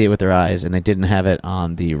can't see it with their eyes, and they didn't have it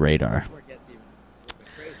on the radar.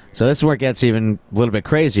 So this is where it gets even a little bit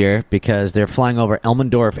crazier, because they're flying over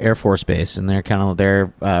Elmendorf Air Force Base, and they're kind of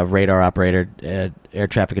their radar operator, air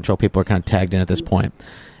traffic control people are kind of tagged in at this point.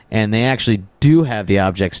 And they actually do have the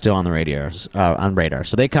object still on the on radar.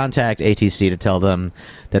 So they contact ATC to tell them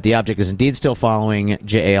that the object is indeed still following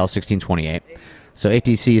JAL 1628. So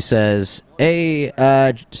ATC says,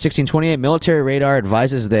 1628 military radar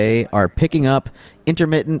advises they are picking up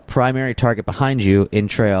intermittent primary target behind you in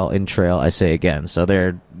trail, I say again. So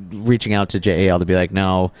they're reaching out to JAL to be like,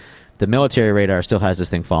 no, the military radar still has this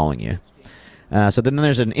thing following you. So then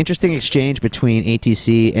there's an interesting exchange between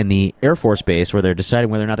ATC and the Air Force Base where they're deciding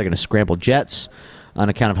whether or not they're going to scramble jets on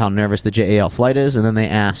account of how nervous the JAL flight is. And then they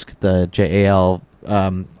ask the JAL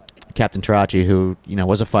Captain Tarachi, who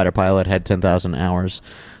was a fighter pilot, had 10,000 hours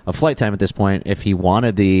of flight time at this point, if he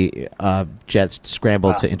wanted the jets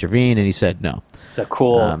scrambled to intervene, and he said no. It's a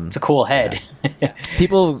cool head. Yeah.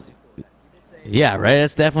 People... Yeah, right.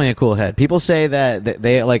 That's definitely a cool head. People say that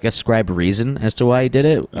they like ascribe reason as to why he did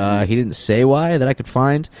it. He didn't say why that I could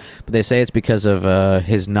find, but they say it's because of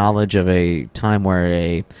his knowledge of a time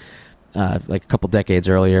where like a couple decades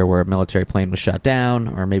earlier, where a military plane was shot down,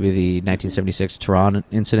 or maybe the 1976 Tehran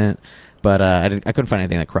incident. But I couldn't find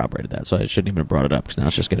anything that corroborated that, so I shouldn't even have brought it up, because now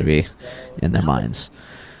it's just going to be in their minds.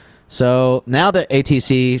 So now that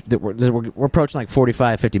ATC, we're approaching like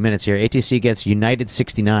 45, 50 minutes here. ATC gets United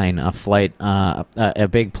 69, a flight, a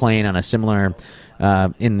big plane on a similar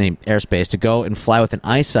in the airspace, to go and fly within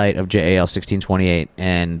eyesight of JAL 1628,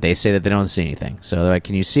 and they say that they don't see anything. So they're like,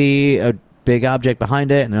 can you see a big object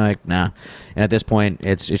behind it? And they're like, nah. And at this point,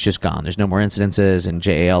 it's just gone. There's no more incidences, and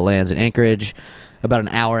JAL lands in Anchorage about an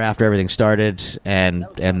hour after everything started, and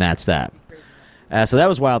that's that. So that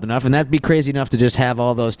was wild enough, and that'd be crazy enough to just have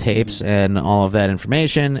all those tapes and all of that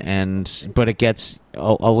information, but it gets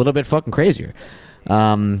a little bit fucking crazier.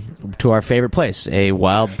 To our favorite place, a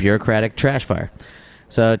wild bureaucratic trash fire.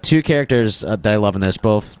 So 2 characters that I love in this,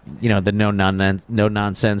 both the no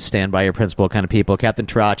nonsense, stand by your principle kind of people. Captain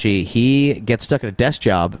Tarachi, he gets stuck at a desk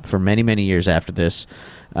job for many, many years after this.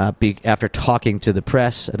 After talking to the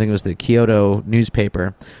press, I think it was the Kyoto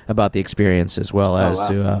newspaper, about the experience, as well as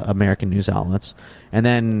to American news outlets. And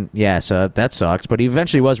then, so that sucks, but he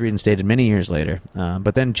eventually was reinstated many years later.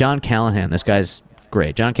 But then John Callahan, this guy's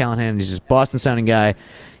great. John Callahan, he's this Boston-sounding guy.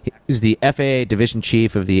 He's the FAA Division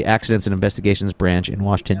Chief of the Accidents and Investigations Branch in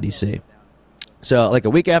Washington, D.C. So, like a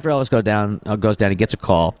week after all this goes down, he gets a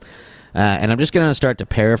call. And I'm just going to start to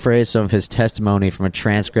paraphrase some of his testimony from a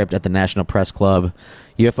transcript at the National Press Club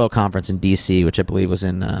UFO conference in D.C., which I believe was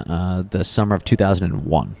in the summer of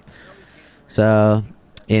 2001. So,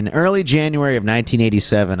 in early January of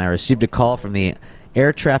 1987, I received a call from the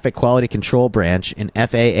Air Traffic Quality Control Branch in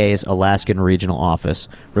FAA's Alaskan Regional Office,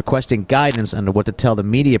 requesting guidance on what to tell the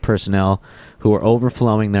media personnel who were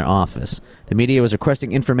overflowing their office. The media was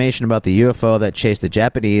requesting information about the UFO that chased the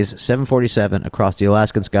Japanese 747 across the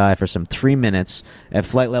Alaskan sky for some 3 minutes at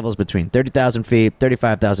flight levels between 30,000 feet,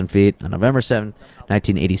 35,000 feet on November 7,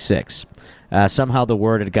 1986. Somehow the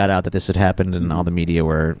word had got out that this had happened, and all the media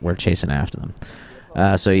were chasing after them.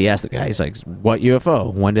 So he asked the guy, he's like, what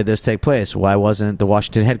UFO? When did this take place? Why wasn't the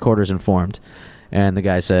Washington headquarters informed? And the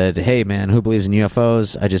guy said, hey, man, who believes in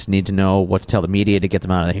UFOs? I just need to know what to tell the media to get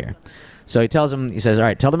them out of here. So he tells him, he says, all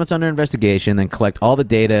right, tell them it's under investigation, then collect all the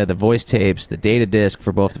data, the voice tapes, the data disk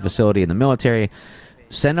for both the facility and the military.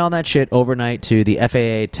 Send all that shit overnight to the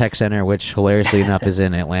FAA Tech Center, which hilariously enough is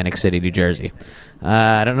in Atlantic City, New Jersey.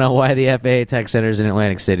 I don't know why the FAA Tech Center is in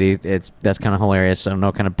Atlantic City. That's kind of hilarious. I don't know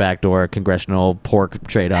what kind of backdoor congressional pork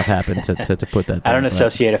trade-off happened to put that there. I don't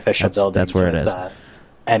associate official buildings that's where it is.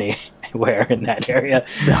 Anywhere in that area.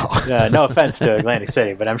 No, no offense to Atlantic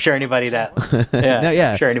City, but I'm sure anybody that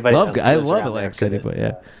I'm sure anybody I love Atlantic City, but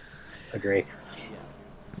yeah, agree.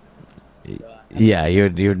 Yeah, you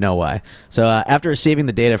would know why. So after receiving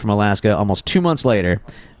the data from Alaska, almost 2 months later,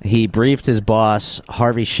 he briefed his boss,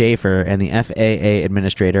 Harvey Schaefer, and the FAA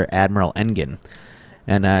administrator, Admiral Engen.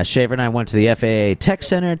 And Schaefer and I went to the FAA Tech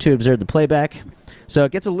Center to observe the playback. So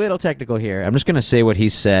it gets a little technical here. I'm just going to say what he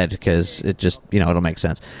said because it just, it'll make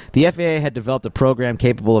sense. The FAA had developed a program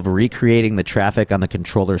capable of recreating the traffic on the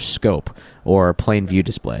controller's scope, or plain view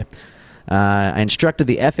display. I instructed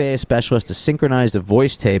the FAA specialist to synchronize the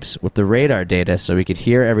voice tapes with the radar data so we could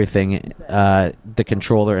hear everything the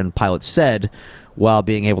controller and pilot said while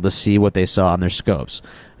being able to see what they saw on their scopes.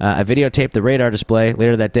 I videotaped the radar display.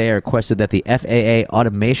 Later that day, I requested that the FAA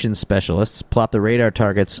automation specialists plot the radar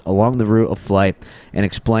targets along the route of flight and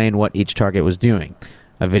explain what each target was doing.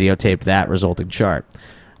 I videotaped that resulting chart.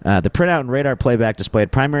 The printout and radar playback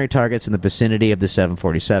displayed primary targets in the vicinity of the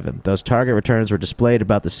 747. Those target returns were displayed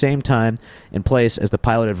about the same time and place as the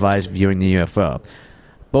pilot advised viewing the UFO.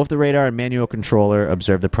 Both the radar and manual controller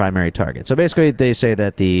observed the primary target. So basically they say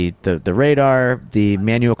that the radar, the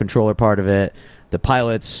manual controller part of it, the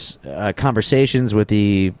pilot's conversations with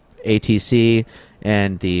the ATC,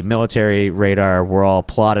 and the military radar were all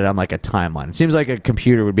plotted on like a timeline. It seems like a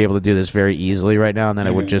computer would be able to do this very easily right now, and then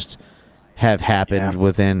it would just have happened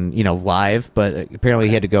within, live, but apparently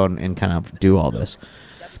he had to go and kind of do all this.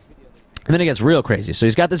 And then it gets real crazy. So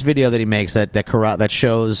he's got this video that he makes that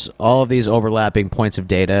shows all of these overlapping points of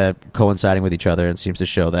data coinciding with each other, and seems to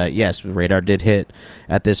show that, yes, radar did hit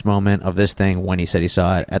at this moment of this thing when he said he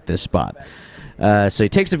saw it at this spot. So he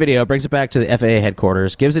takes the video, brings it back to the FAA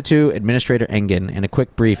headquarters, gives it to Administrator Engen in a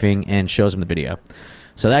quick briefing, and shows him the video.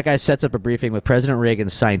 So that guy sets up a briefing with President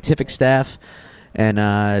Reagan's scientific staff,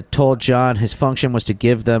 and told John his function was to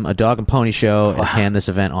give them a dog and pony show and hand this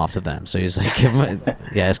event off to them. So he's like,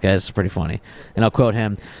 this guy's pretty funny. And I'll quote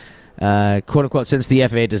him, quote unquote, since the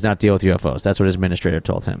FAA does not deal with UFOs. That's what his administrator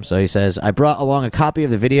told him. So he says, I brought along a copy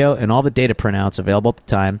of the video and all the data printouts available at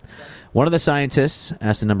the time. One of the scientists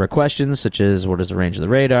asked a number of questions, such as what is the range of the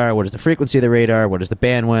radar, what is the frequency of the radar, what is the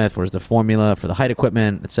bandwidth, what is the formula for the height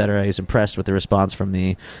equipment, etc. He's impressed with the response from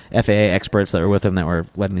the FAA experts that were with him that were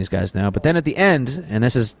letting these guys know. But then at the end, and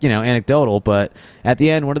this is, anecdotal, but at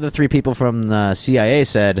the end, one of the three people from the CIA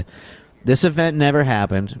said, this event never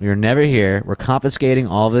happened. We were never here. We're confiscating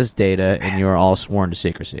all this data, and you are all sworn to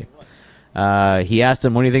secrecy. He asked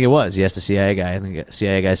him, what do you think it was? He asked the CIA guy, and the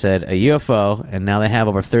CIA guy said, a UFO, and now they have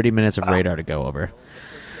over 30 minutes of radar to go over.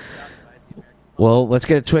 Well, let's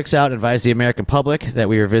get a Twix out and advise the American public that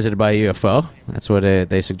we were visited by a UFO. That's what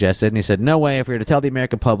they suggested. And he said, no way, if we were to tell the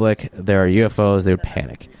American public there are UFOs, they would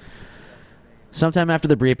panic. Sometime after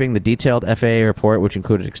the briefing, the detailed FAA report, which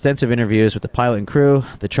included extensive interviews with the pilot and crew,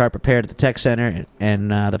 the chart prepared at the tech center, and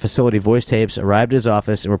the facility voice tapes, arrived at his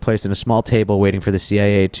office and were placed in a small table waiting for the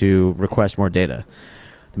CIA to request more data.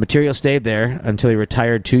 The material stayed there until he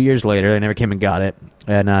retired 2 years later. They never came and got it,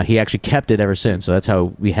 and he actually kept it ever since. So that's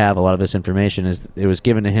how we have a lot of this information. Is it was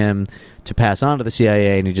given to him to pass on to the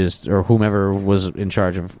CIA, and he just, or whomever was in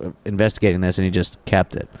charge of investigating this, and he just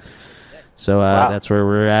kept it. So that's where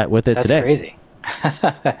we're at with it today. That's crazy.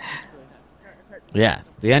 Yeah,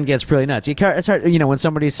 the end gets pretty nuts. It's hard, when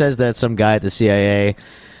somebody says that some guy at the CIA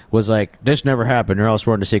was like, this never happened, you're all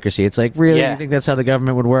sworn to secrecy. It's like, really? You think that's how the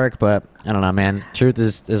government would work? But I don't know, man. Truth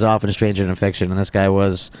is often stranger than fiction, and this guy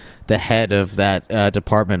was the head of that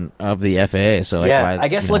department of the FAA. So, why, I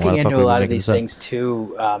guess looking into a lot of these things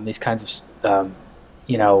too, these kinds of,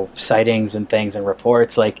 sightings and things and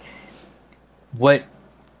reports, like, what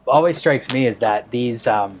always strikes me is that these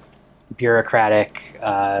bureaucratic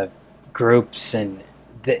groups, and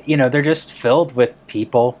they're just filled with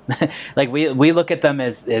people. Like we look at them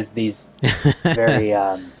as these very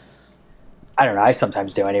I don't know, I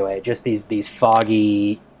sometimes do anyway, just these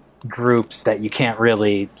foggy groups that you can't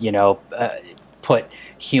really put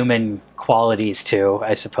human qualities to,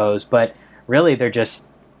 I suppose. But really, they're just,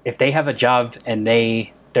 if they have a job and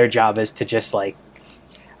their job is to just like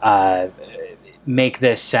make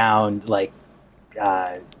this sound like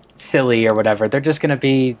silly or whatever, they're just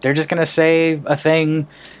gonna say a thing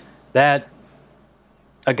that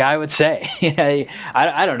a guy would say.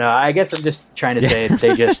 I don't know. I guess I'm just trying to say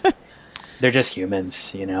they're just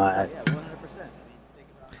humans,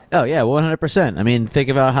 Oh yeah, 100%. I mean, think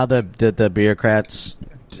about how the bureaucrats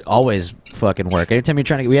always fucking work. Anytime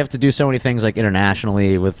we have to do so many things like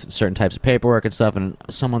internationally with certain types of paperwork and stuff, and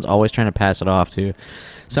someone's always trying to pass it off to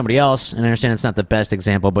somebody else. And I understand it's not the best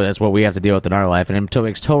example, but that's what we have to deal with in our life. And it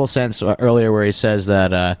makes total sense earlier where he says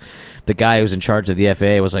that the guy who's in charge of the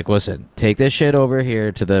FAA was like, listen, take this shit over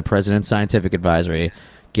here to the president's scientific advisory,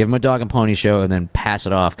 give him a dog and pony show, and then pass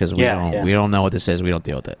it off because we don't know what this is. We don't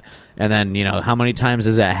deal with it. And then, how many times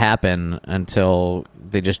does that happen until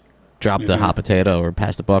they just drop the hot potato or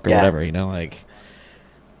pass the buck or whatever, like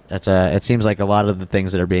that's it seems like a lot of the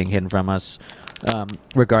things that are being hidden from us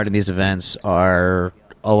regarding these events are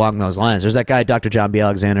along those lines. There's that guy, Dr. John B.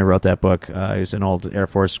 Alexander, wrote that book. He's an old Air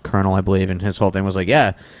Force colonel, I believe, and his whole thing was like,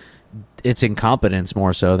 it's incompetence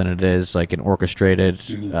more so than it is like an orchestrated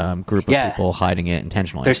group of people hiding it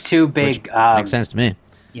intentionally. There's two big makes sense to me.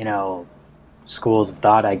 Schools of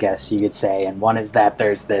thought, I guess you could say, and one is that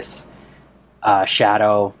there's this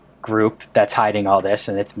shadow group that's hiding all this,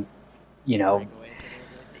 and it's run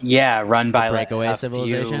by like a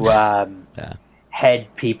civilization. Few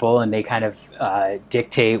head people, and they kind of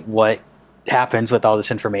dictate what happens with all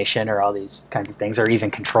this information or all these kinds of things, or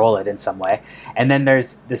even control it in some way. And then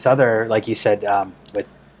there's this other, like you said, with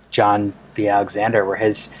John B. Alexander, where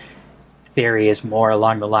his theory is more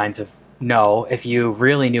along the lines of, no, if you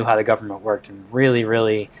really knew how the government worked and really,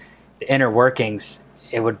 really the inner workings,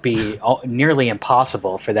 it would be nearly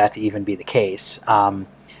impossible for that to even be the case. And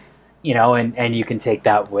you can take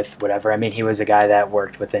that with whatever. I mean, he was a guy that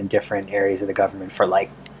worked within different areas of the government for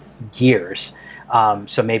like years.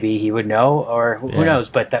 So maybe he would know, or who knows?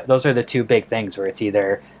 But those are the two big things where it's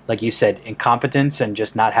either, like you said, incompetence and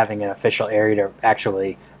just not having an official area to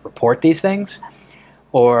actually report these things,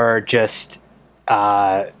 or just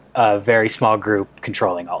a very small group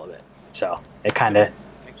controlling all of it. So it kind of...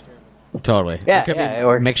 Totally. Yeah, it could be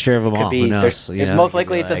a mixture of them all. Who knows? Most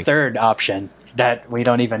likely it's a third option that we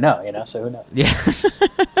don't even know, so who knows? Yeah.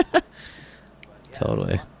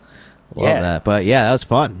 Totally. Love that. But yeah, that was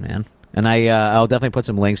fun, man. And I'll definitely put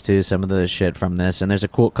some links to some of the shit from this. And there's a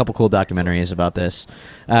couple cool documentaries about this.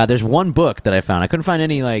 There's one book that I found. I couldn't find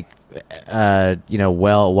any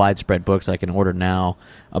widespread books I can order now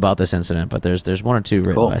about this incident, but there's one or two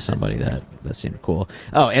written by somebody that seemed cool.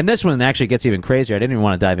 Oh, and this one actually gets even crazier. I didn't even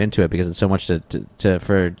want to dive into it because it's so much for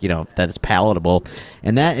that it's palatable.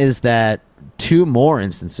 And that is that 2 more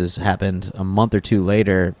instances happened a month or 2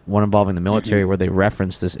 later, one involving the military, where they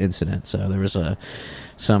referenced this incident. So there was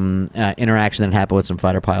some interaction that happened with some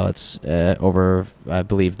fighter pilots over, I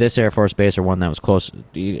believe, this Air Force base, or one that was close,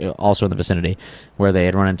 also in the vicinity, where they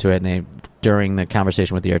had run into it, and during the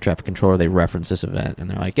conversation with the air traffic controller, they referenced this event, and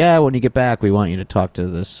they're like, yeah, when you get back, we want you to talk to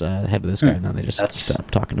this head of this guy, and then they just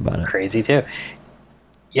stopped talking about it. Crazy, too.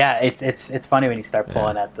 Yeah, it's funny when you start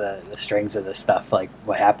pulling at the strings of this stuff, like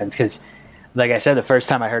what happens, because, like I said, the first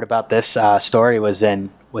time I heard about this story was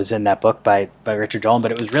in that book by Richard Dolan,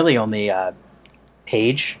 but it was really only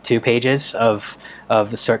 2 pages of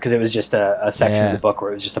the story, because it was just a section of the book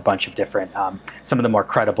where it was just a bunch of different, some of the more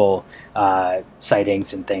credible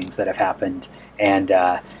sightings and things that have happened, and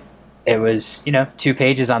it was 2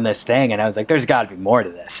 pages on this thing, and I was like, there's got to be more to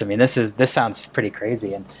this. I mean, this sounds pretty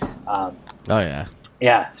crazy, and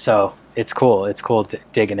so it's cool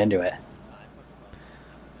digging into it.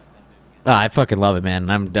 Oh, I fucking love it,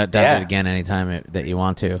 man. I'm down to it again anytime that you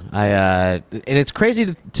want to. And it's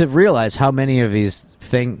crazy to realize how many of these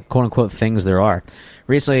quote unquote things there are.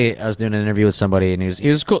 Recently, I was doing an interview with somebody, and he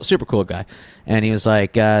was cool, super cool guy, and he was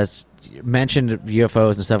like, mentioned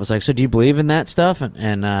UFOs and stuff. I was like, so do you believe in that stuff?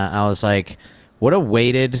 And I was like, what a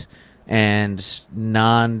weighted and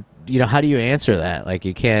how do you answer that? Like,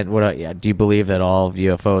 you can't. Do you believe that all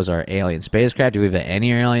UFOs are alien spacecraft? Do you believe that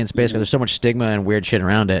any are alien spacecraft? There's so much stigma and weird shit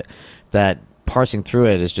around it that parsing through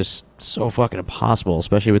it is just so fucking impossible,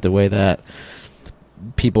 especially with the way that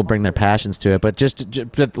people bring their passions to it. But just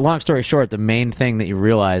long story short, the main thing that you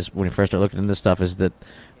realize when you first start looking into this stuff is that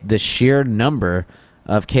the sheer number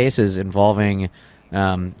of cases involving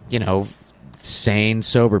sane,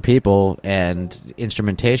 sober people, and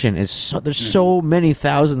instrumentation is there's so many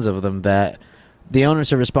thousands of them that the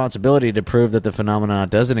onus of responsibility to prove that the phenomenon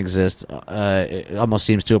doesn't exist it almost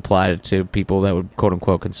seems to apply to people that would quote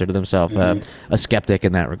unquote consider themselves a skeptic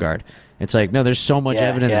in that regard. It's like, no, there's so much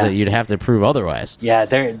evidence that you'd have to prove otherwise. Yeah,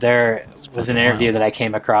 there was an interview that I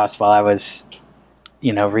came across while I was,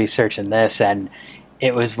 researching this, and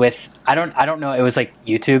it was with I don't know, it was like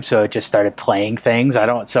YouTube, so it just started playing things. I'm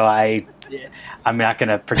not going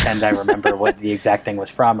to pretend I remember what the exact thing was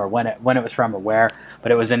from or when it was from or where,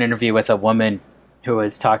 but it was an interview with a woman who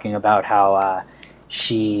was talking about how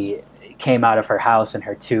she came out of her house and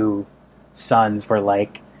her two sons were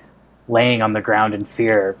like laying on the ground in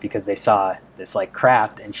fear because they saw this like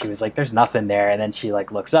craft, and she was like, there's nothing there, and then she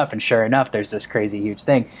like looks up and sure enough there's this crazy huge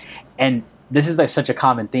thing. And this is like such a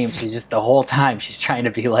common theme. She's just the whole time she's trying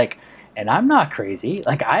to be like, and I'm not crazy,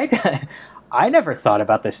 like I never thought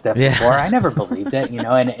about this stuff before. I never believed it,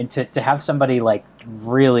 and to have somebody like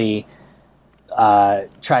really try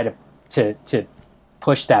to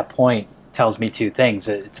push that point tells me two things.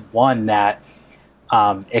 It's one, that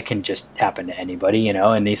it can just happen to anybody,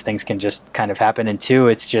 and these things can just kind of happen. And two,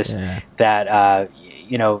 it's just that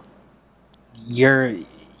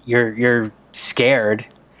you're scared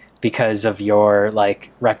because of your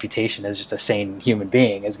like reputation as just a sane human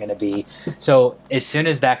being is going to be. So as soon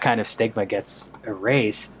as that kind of stigma gets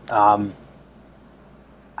erased, I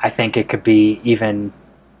think it could be even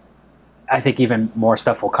more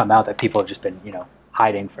stuff will come out that people have just been,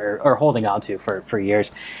 hiding for or holding on to for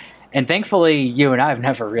years. And thankfully you and I have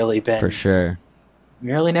never really been, for sure,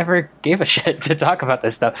 we really never gave a shit to talk about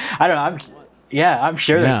this stuff. I don't know. I'm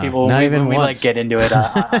sure there's people when we like get into it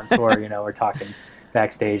on tour, we're talking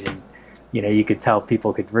backstage, and you could tell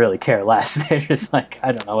people could really care less. They're just like,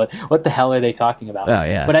 I don't know what the hell are they talking about. Oh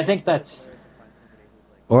yeah. But I think that's,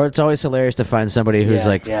 or it's always hilarious to find somebody who's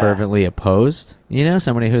fervently opposed,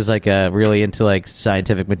 somebody who's like really into like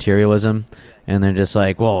scientific materialism, and they're just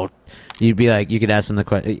like, well, you'd be like, you could ask them the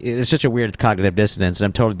question. It's such a weird cognitive dissonance, and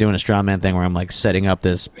I'm totally doing a straw man thing where I'm like setting up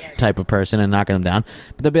this type of person and knocking them down.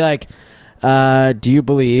 But they'll be like, do you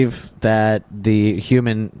believe that the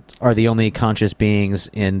human are the only conscious beings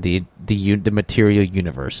in the material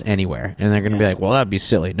universe anywhere? And they're going to be like, well, that'd be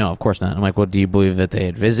silly. No, of course not. I'm like, well, do you believe that they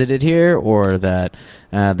had visited here, or that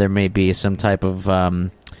there may be some type of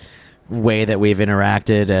way that we've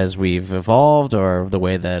interacted as we've evolved, or the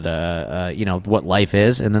way that what life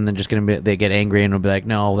is? And then they're just going to be, they get angry and will be like,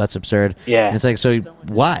 no, that's absurd. Yeah. And it's like, so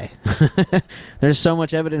why? There's so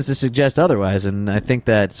much evidence to suggest otherwise. And I think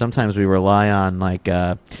that sometimes we rely on like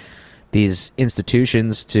these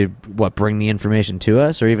institutions to bring the information to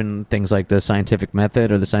us, or even things like the scientific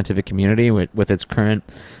method or the scientific community with its current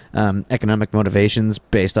economic motivations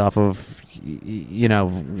based off of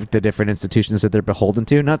the different institutions that they're beholden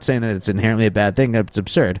to. Not saying that it's inherently a bad thing. It's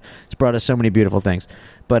absurd. It's brought us so many beautiful things,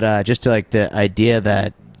 but just to like the idea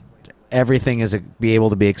that everything is be able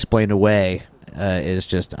to be explained away is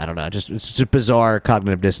just, I don't know, it's just bizarre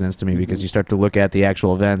cognitive dissonance to me, because you start to look at the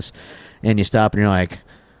actual events and you stop and you're like,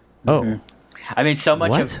 oh. I mean, so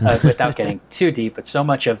much of without getting too deep, but so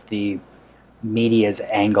much of the media's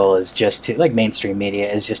angle is just to, like, mainstream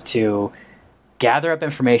media is just to gather up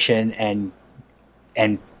information and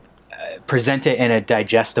present it in a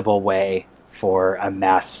digestible way for a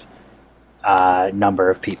mass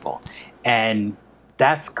number of people, and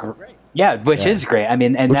that's great. Which is great. I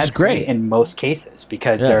mean, and that's great in most cases,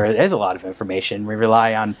 because there is a lot of information. We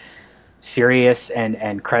rely on serious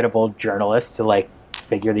and credible journalists to like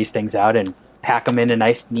figure these things out and pack them in a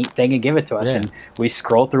nice, neat thing and give it to us. And we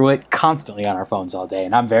scroll through it constantly on our phones all day,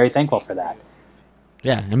 and I'm very thankful for that.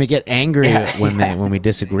 Yeah, and we get angry when we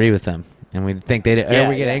disagree with them, and we think we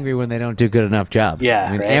get angry when they don't do a good enough job.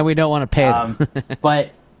 And we don't want to pay them.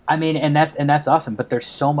 But I mean, and that's awesome. But there's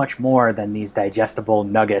so much more than these digestible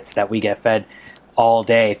nuggets that we get fed all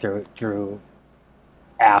day through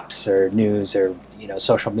apps or news or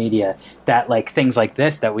social media. That like things like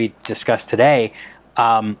this that we discussed today.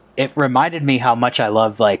 It reminded me how much I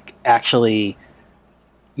love like actually,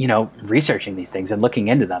 researching these things and looking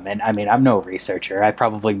into them. And I mean, I'm no researcher. I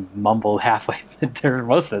probably mumbled halfway through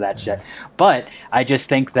most of that shit. But I just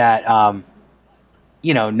think that,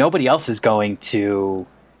 nobody else is going to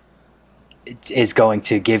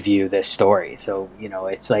give you this story. So,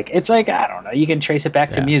 it's like, I don't know, you can trace it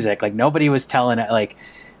back to music. Like nobody was telling it, like,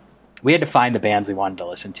 we had to find the bands we wanted to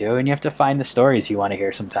listen to, and you have to find the stories you want to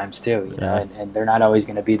hear sometimes too, you know, and they're not always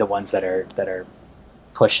going to be the ones that are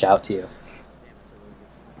pushed out to you.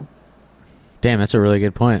 Damn, that's a really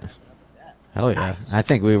good point. Hell yeah. Nice. I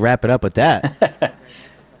think we wrap it up with that.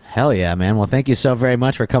 Hell yeah, man. Well, thank you so very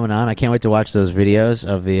much for coming on. I can't wait to watch those videos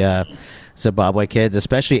of the Zimbabwe kids,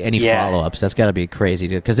 especially any follow-ups. That's got to be crazy,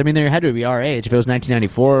 dude. Because, I mean, they had to be our age. If it was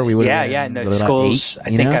 1994, we would have been... Yeah, and the schools, I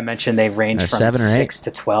think I mentioned they ranged from 7 or 8. 6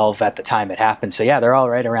 to 12 at the time it happened. So, yeah, they're all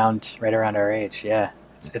right around our age. Yeah,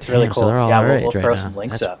 it's really cool. So they're all we'll right throw now. some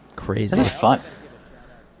links That's up. Crazy. This is fun.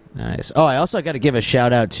 Nice. Oh, I also got to give a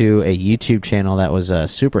shout out to a YouTube channel that was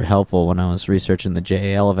super helpful when I was researching the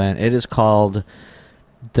JAL event. It is called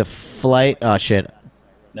The Flight. Oh shit.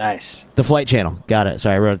 Nice. The Flight Channel. Got it.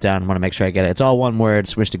 Sorry, I wrote it down. I want to make sure I get it. It's all one word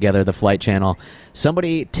smushed together. The Flight Channel.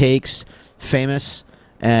 Somebody takes famous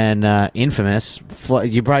and infamous.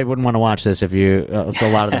 You probably wouldn't want to watch this if you. It's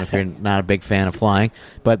a lot of them if you're not a big fan of flying.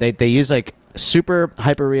 But they use like super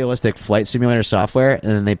hyper realistic flight simulator software, and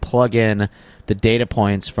then they plug in the data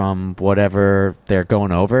points from whatever they're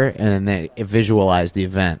going over, and then they visualize the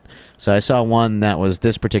event. So I saw one that was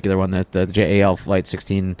this particular one, the JAL Flight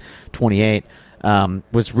 1628,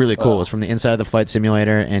 was really cool. It was from the inside of the flight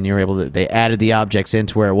simulator, and you were able to, they added the objects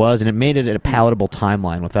into where it was, and it made it a palatable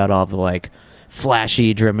timeline without all the like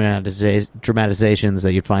flashy dramatizations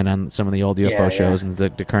that you'd find on some of the old UFO shows and the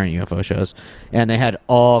current UFO shows. And they had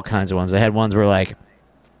all kinds of ones. They had ones where like,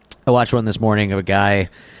 I watched one this morning of a guy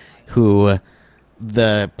who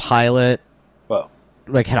the pilot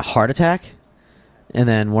like had a heart attack, and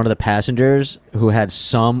then one of the passengers who had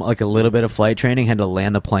a little bit of flight training had to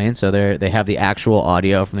land the plane. So they have the actual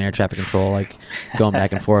audio from the air traffic control like going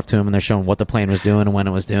back and forth to him, and they're showing what the plane was doing and when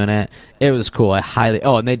it was doing it. It was cool.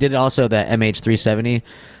 And they did also that MH370.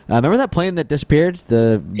 Remember that plane that disappeared?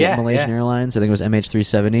 The Malaysian Airlines, I think it was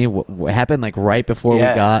MH370. What happened like right before we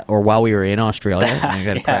got, or while we were in Australia, and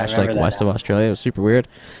it got crashed like west of Australia. It was super weird.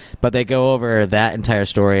 But they go over that entire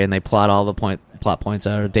story, and they plot all the plot points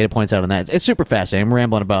out or data points out on that. It's super fascinating. I'm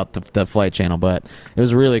rambling about the Flight Channel, but it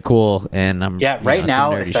was really cool. And right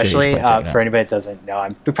now, especially for anybody that doesn't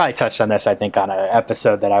know, we probably touched on this, I think, on an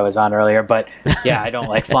episode that I was on earlier. But yeah, I don't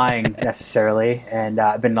like flying necessarily, and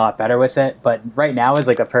I've been a lot better with it. But right now is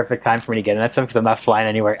like a perfect time for me to get in that stuff because I'm not flying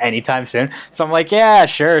anywhere anytime soon. So I'm like, yeah,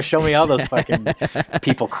 sure, show me all those fucking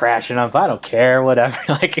people crashing up. I don't care, whatever.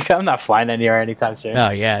 Like, I'm not flying anywhere anytime soon. Oh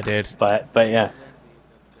yeah, dude. But yeah.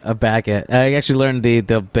 Back at I actually learned the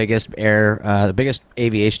biggest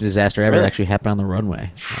aviation disaster ever actually happened on the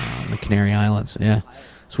runway, the Canary Islands. Yeah,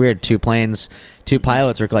 it's weird. Two pilots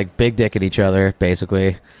were like big dick at each other,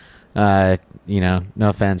 basically. No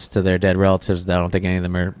offense to their dead relatives. I don't think any of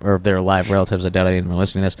them are, or their alive relatives. I doubt any of them are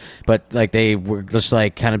listening to this. But like they were just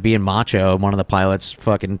like kind of being macho. One of the pilots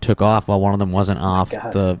fucking took off while one of them wasn't off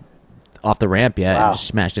the ramp yet, and just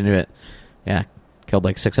smashed into it. Yeah, killed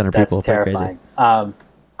like 600 people. That's terrifying. Crazy.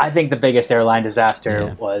 I think the biggest airline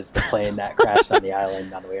disaster was the plane that crashed on the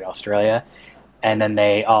island on the way to Australia, and then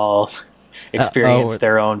they all experienced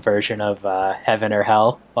their own version of heaven or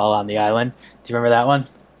hell while on the island. Do you remember that one?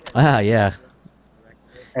 Yeah.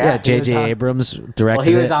 Yeah, J.J. Abrams directed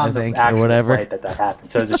he was on I think, the actual or whatever. flight that happened,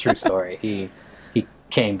 so it was a true story. He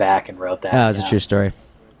came back and wrote that. Oh, it was a true story.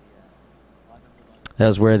 That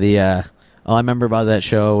was where all I remember about that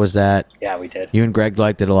show was that we did. You and Greg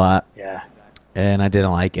liked it a lot. Yeah. And I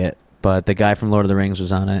didn't like it, but the guy from Lord of the Rings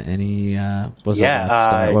was on it, and he was one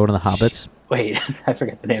of the hobbits. Wait, I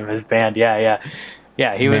forget the name of his band. Yeah.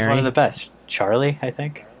 He was one of the best. Charlie, I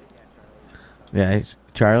think. Yeah, he's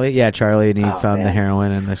Charlie. Yeah, Charlie, and he found the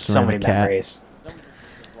heroin and the ceramic cat. Memories.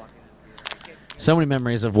 So many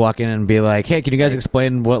memories of walking in and be like, "Hey, can you guys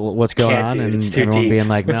explain what's going on?" And everyone being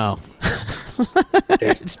like, "No,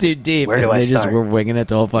 it's too deep." Where do I start? They just were winging it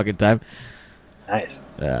the whole fucking time. Nice.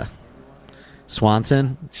 Yeah.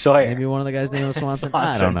 Swanson? Sawyer. Maybe one of the guys' name was Swanson?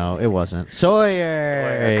 Swanson. I don't know. It wasn't.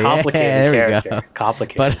 Sawyer. Complicated there we go.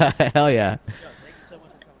 Complicated. But hell yeah.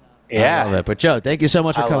 Yeah. I love it. But Joe, thank you so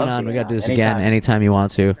much for coming on. We got to do this again anytime you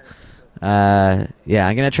want to. I'm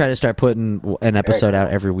going to try to start putting an episode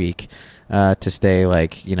out every week to stay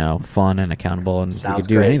fun and accountable, and we could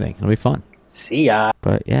do anything. It'll be fun. See ya.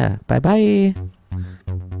 But yeah, bye-bye.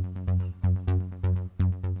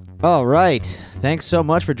 All right. Thanks so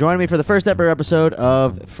much for joining me for the first ever episode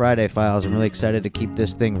of Friday Files. I'm really excited to keep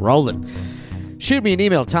this thing rolling. Shoot me an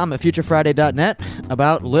email, tom@futurefriday.net,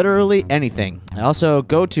 about literally anything. Also,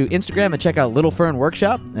 go to Instagram and check out Little Fern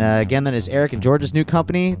Workshop. Again, that is Eric and George's new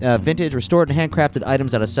company. Vintage, restored, and handcrafted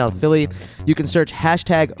items out of South Philly. You can search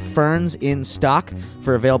 #Ferns in stock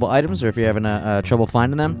for available items, or if you're having trouble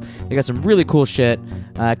finding them. They got some really cool shit.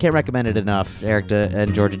 I can't recommend it enough. Eric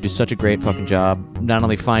and George do such a great fucking job, not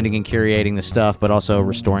only finding and curating the stuff, but also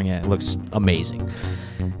restoring it. It looks amazing.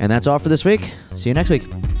 And that's all for this week. See you next week.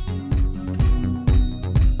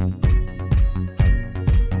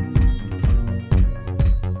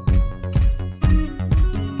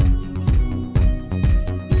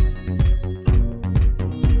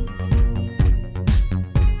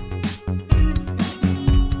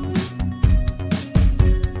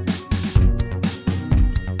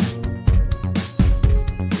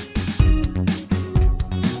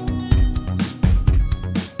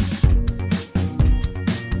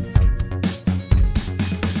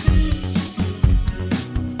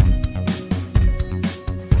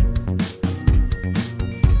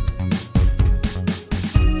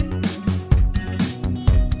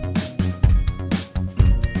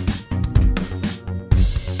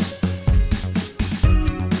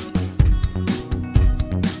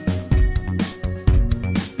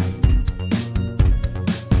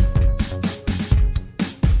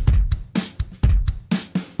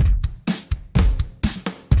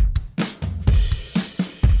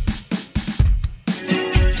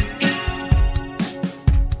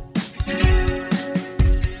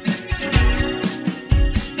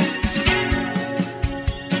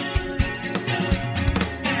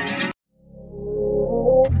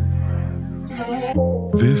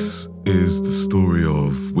 This is the story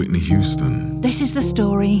of Whitney Houston. This is the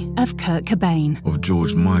story of Kurt Cobain. Of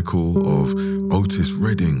George Michael, of Otis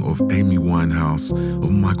Redding, of Amy Winehouse,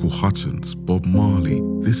 of Michael Hutchence, Bob Marley.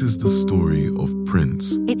 This is the story of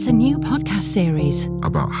Prince. It's a new podcast series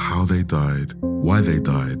about how they died, why they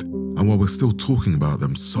died, and why we're still talking about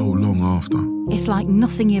them so long after. It's like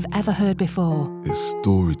nothing you've ever heard before. It's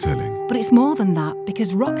storytelling. But it's more than that,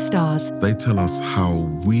 because rock stars, they tell us how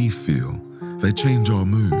we feel. They change our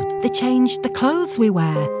mood. They change the clothes we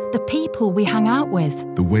wear, the people we hang out with,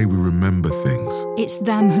 the way we remember things. It's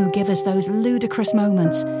them who give us those ludicrous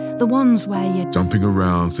moments, the ones where you're jumping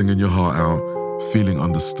around, singing your heart out, feeling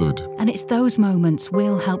understood. And it's those moments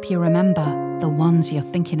we'll help you remember, the ones you're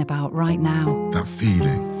thinking about right now. That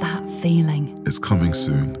feeling. That feeling. It's coming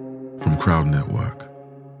soon from Crowd Network.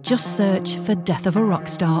 Just search for Death of a Rock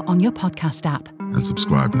Star on your podcast app. And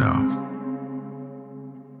subscribe now.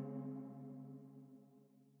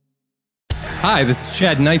 Hi, this is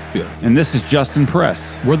Chad Nicefield. And this is Justin Press.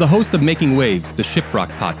 We're the host of Making Waves, the Shiprock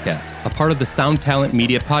podcast, a part of the Sound Talent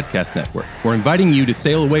Media Podcast Network. We're inviting you to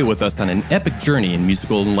sail away with us on an epic journey in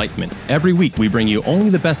musical enlightenment. Every week, we bring you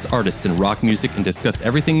only the best artists in rock music and discuss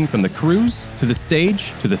everything from the cruise, to the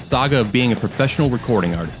stage, to the saga of being a professional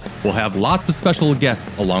recording artist. We'll have lots of special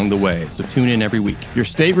guests along the way, so tune in every week. Your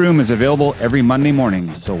stateroom is available every Monday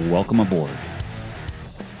morning, so welcome aboard.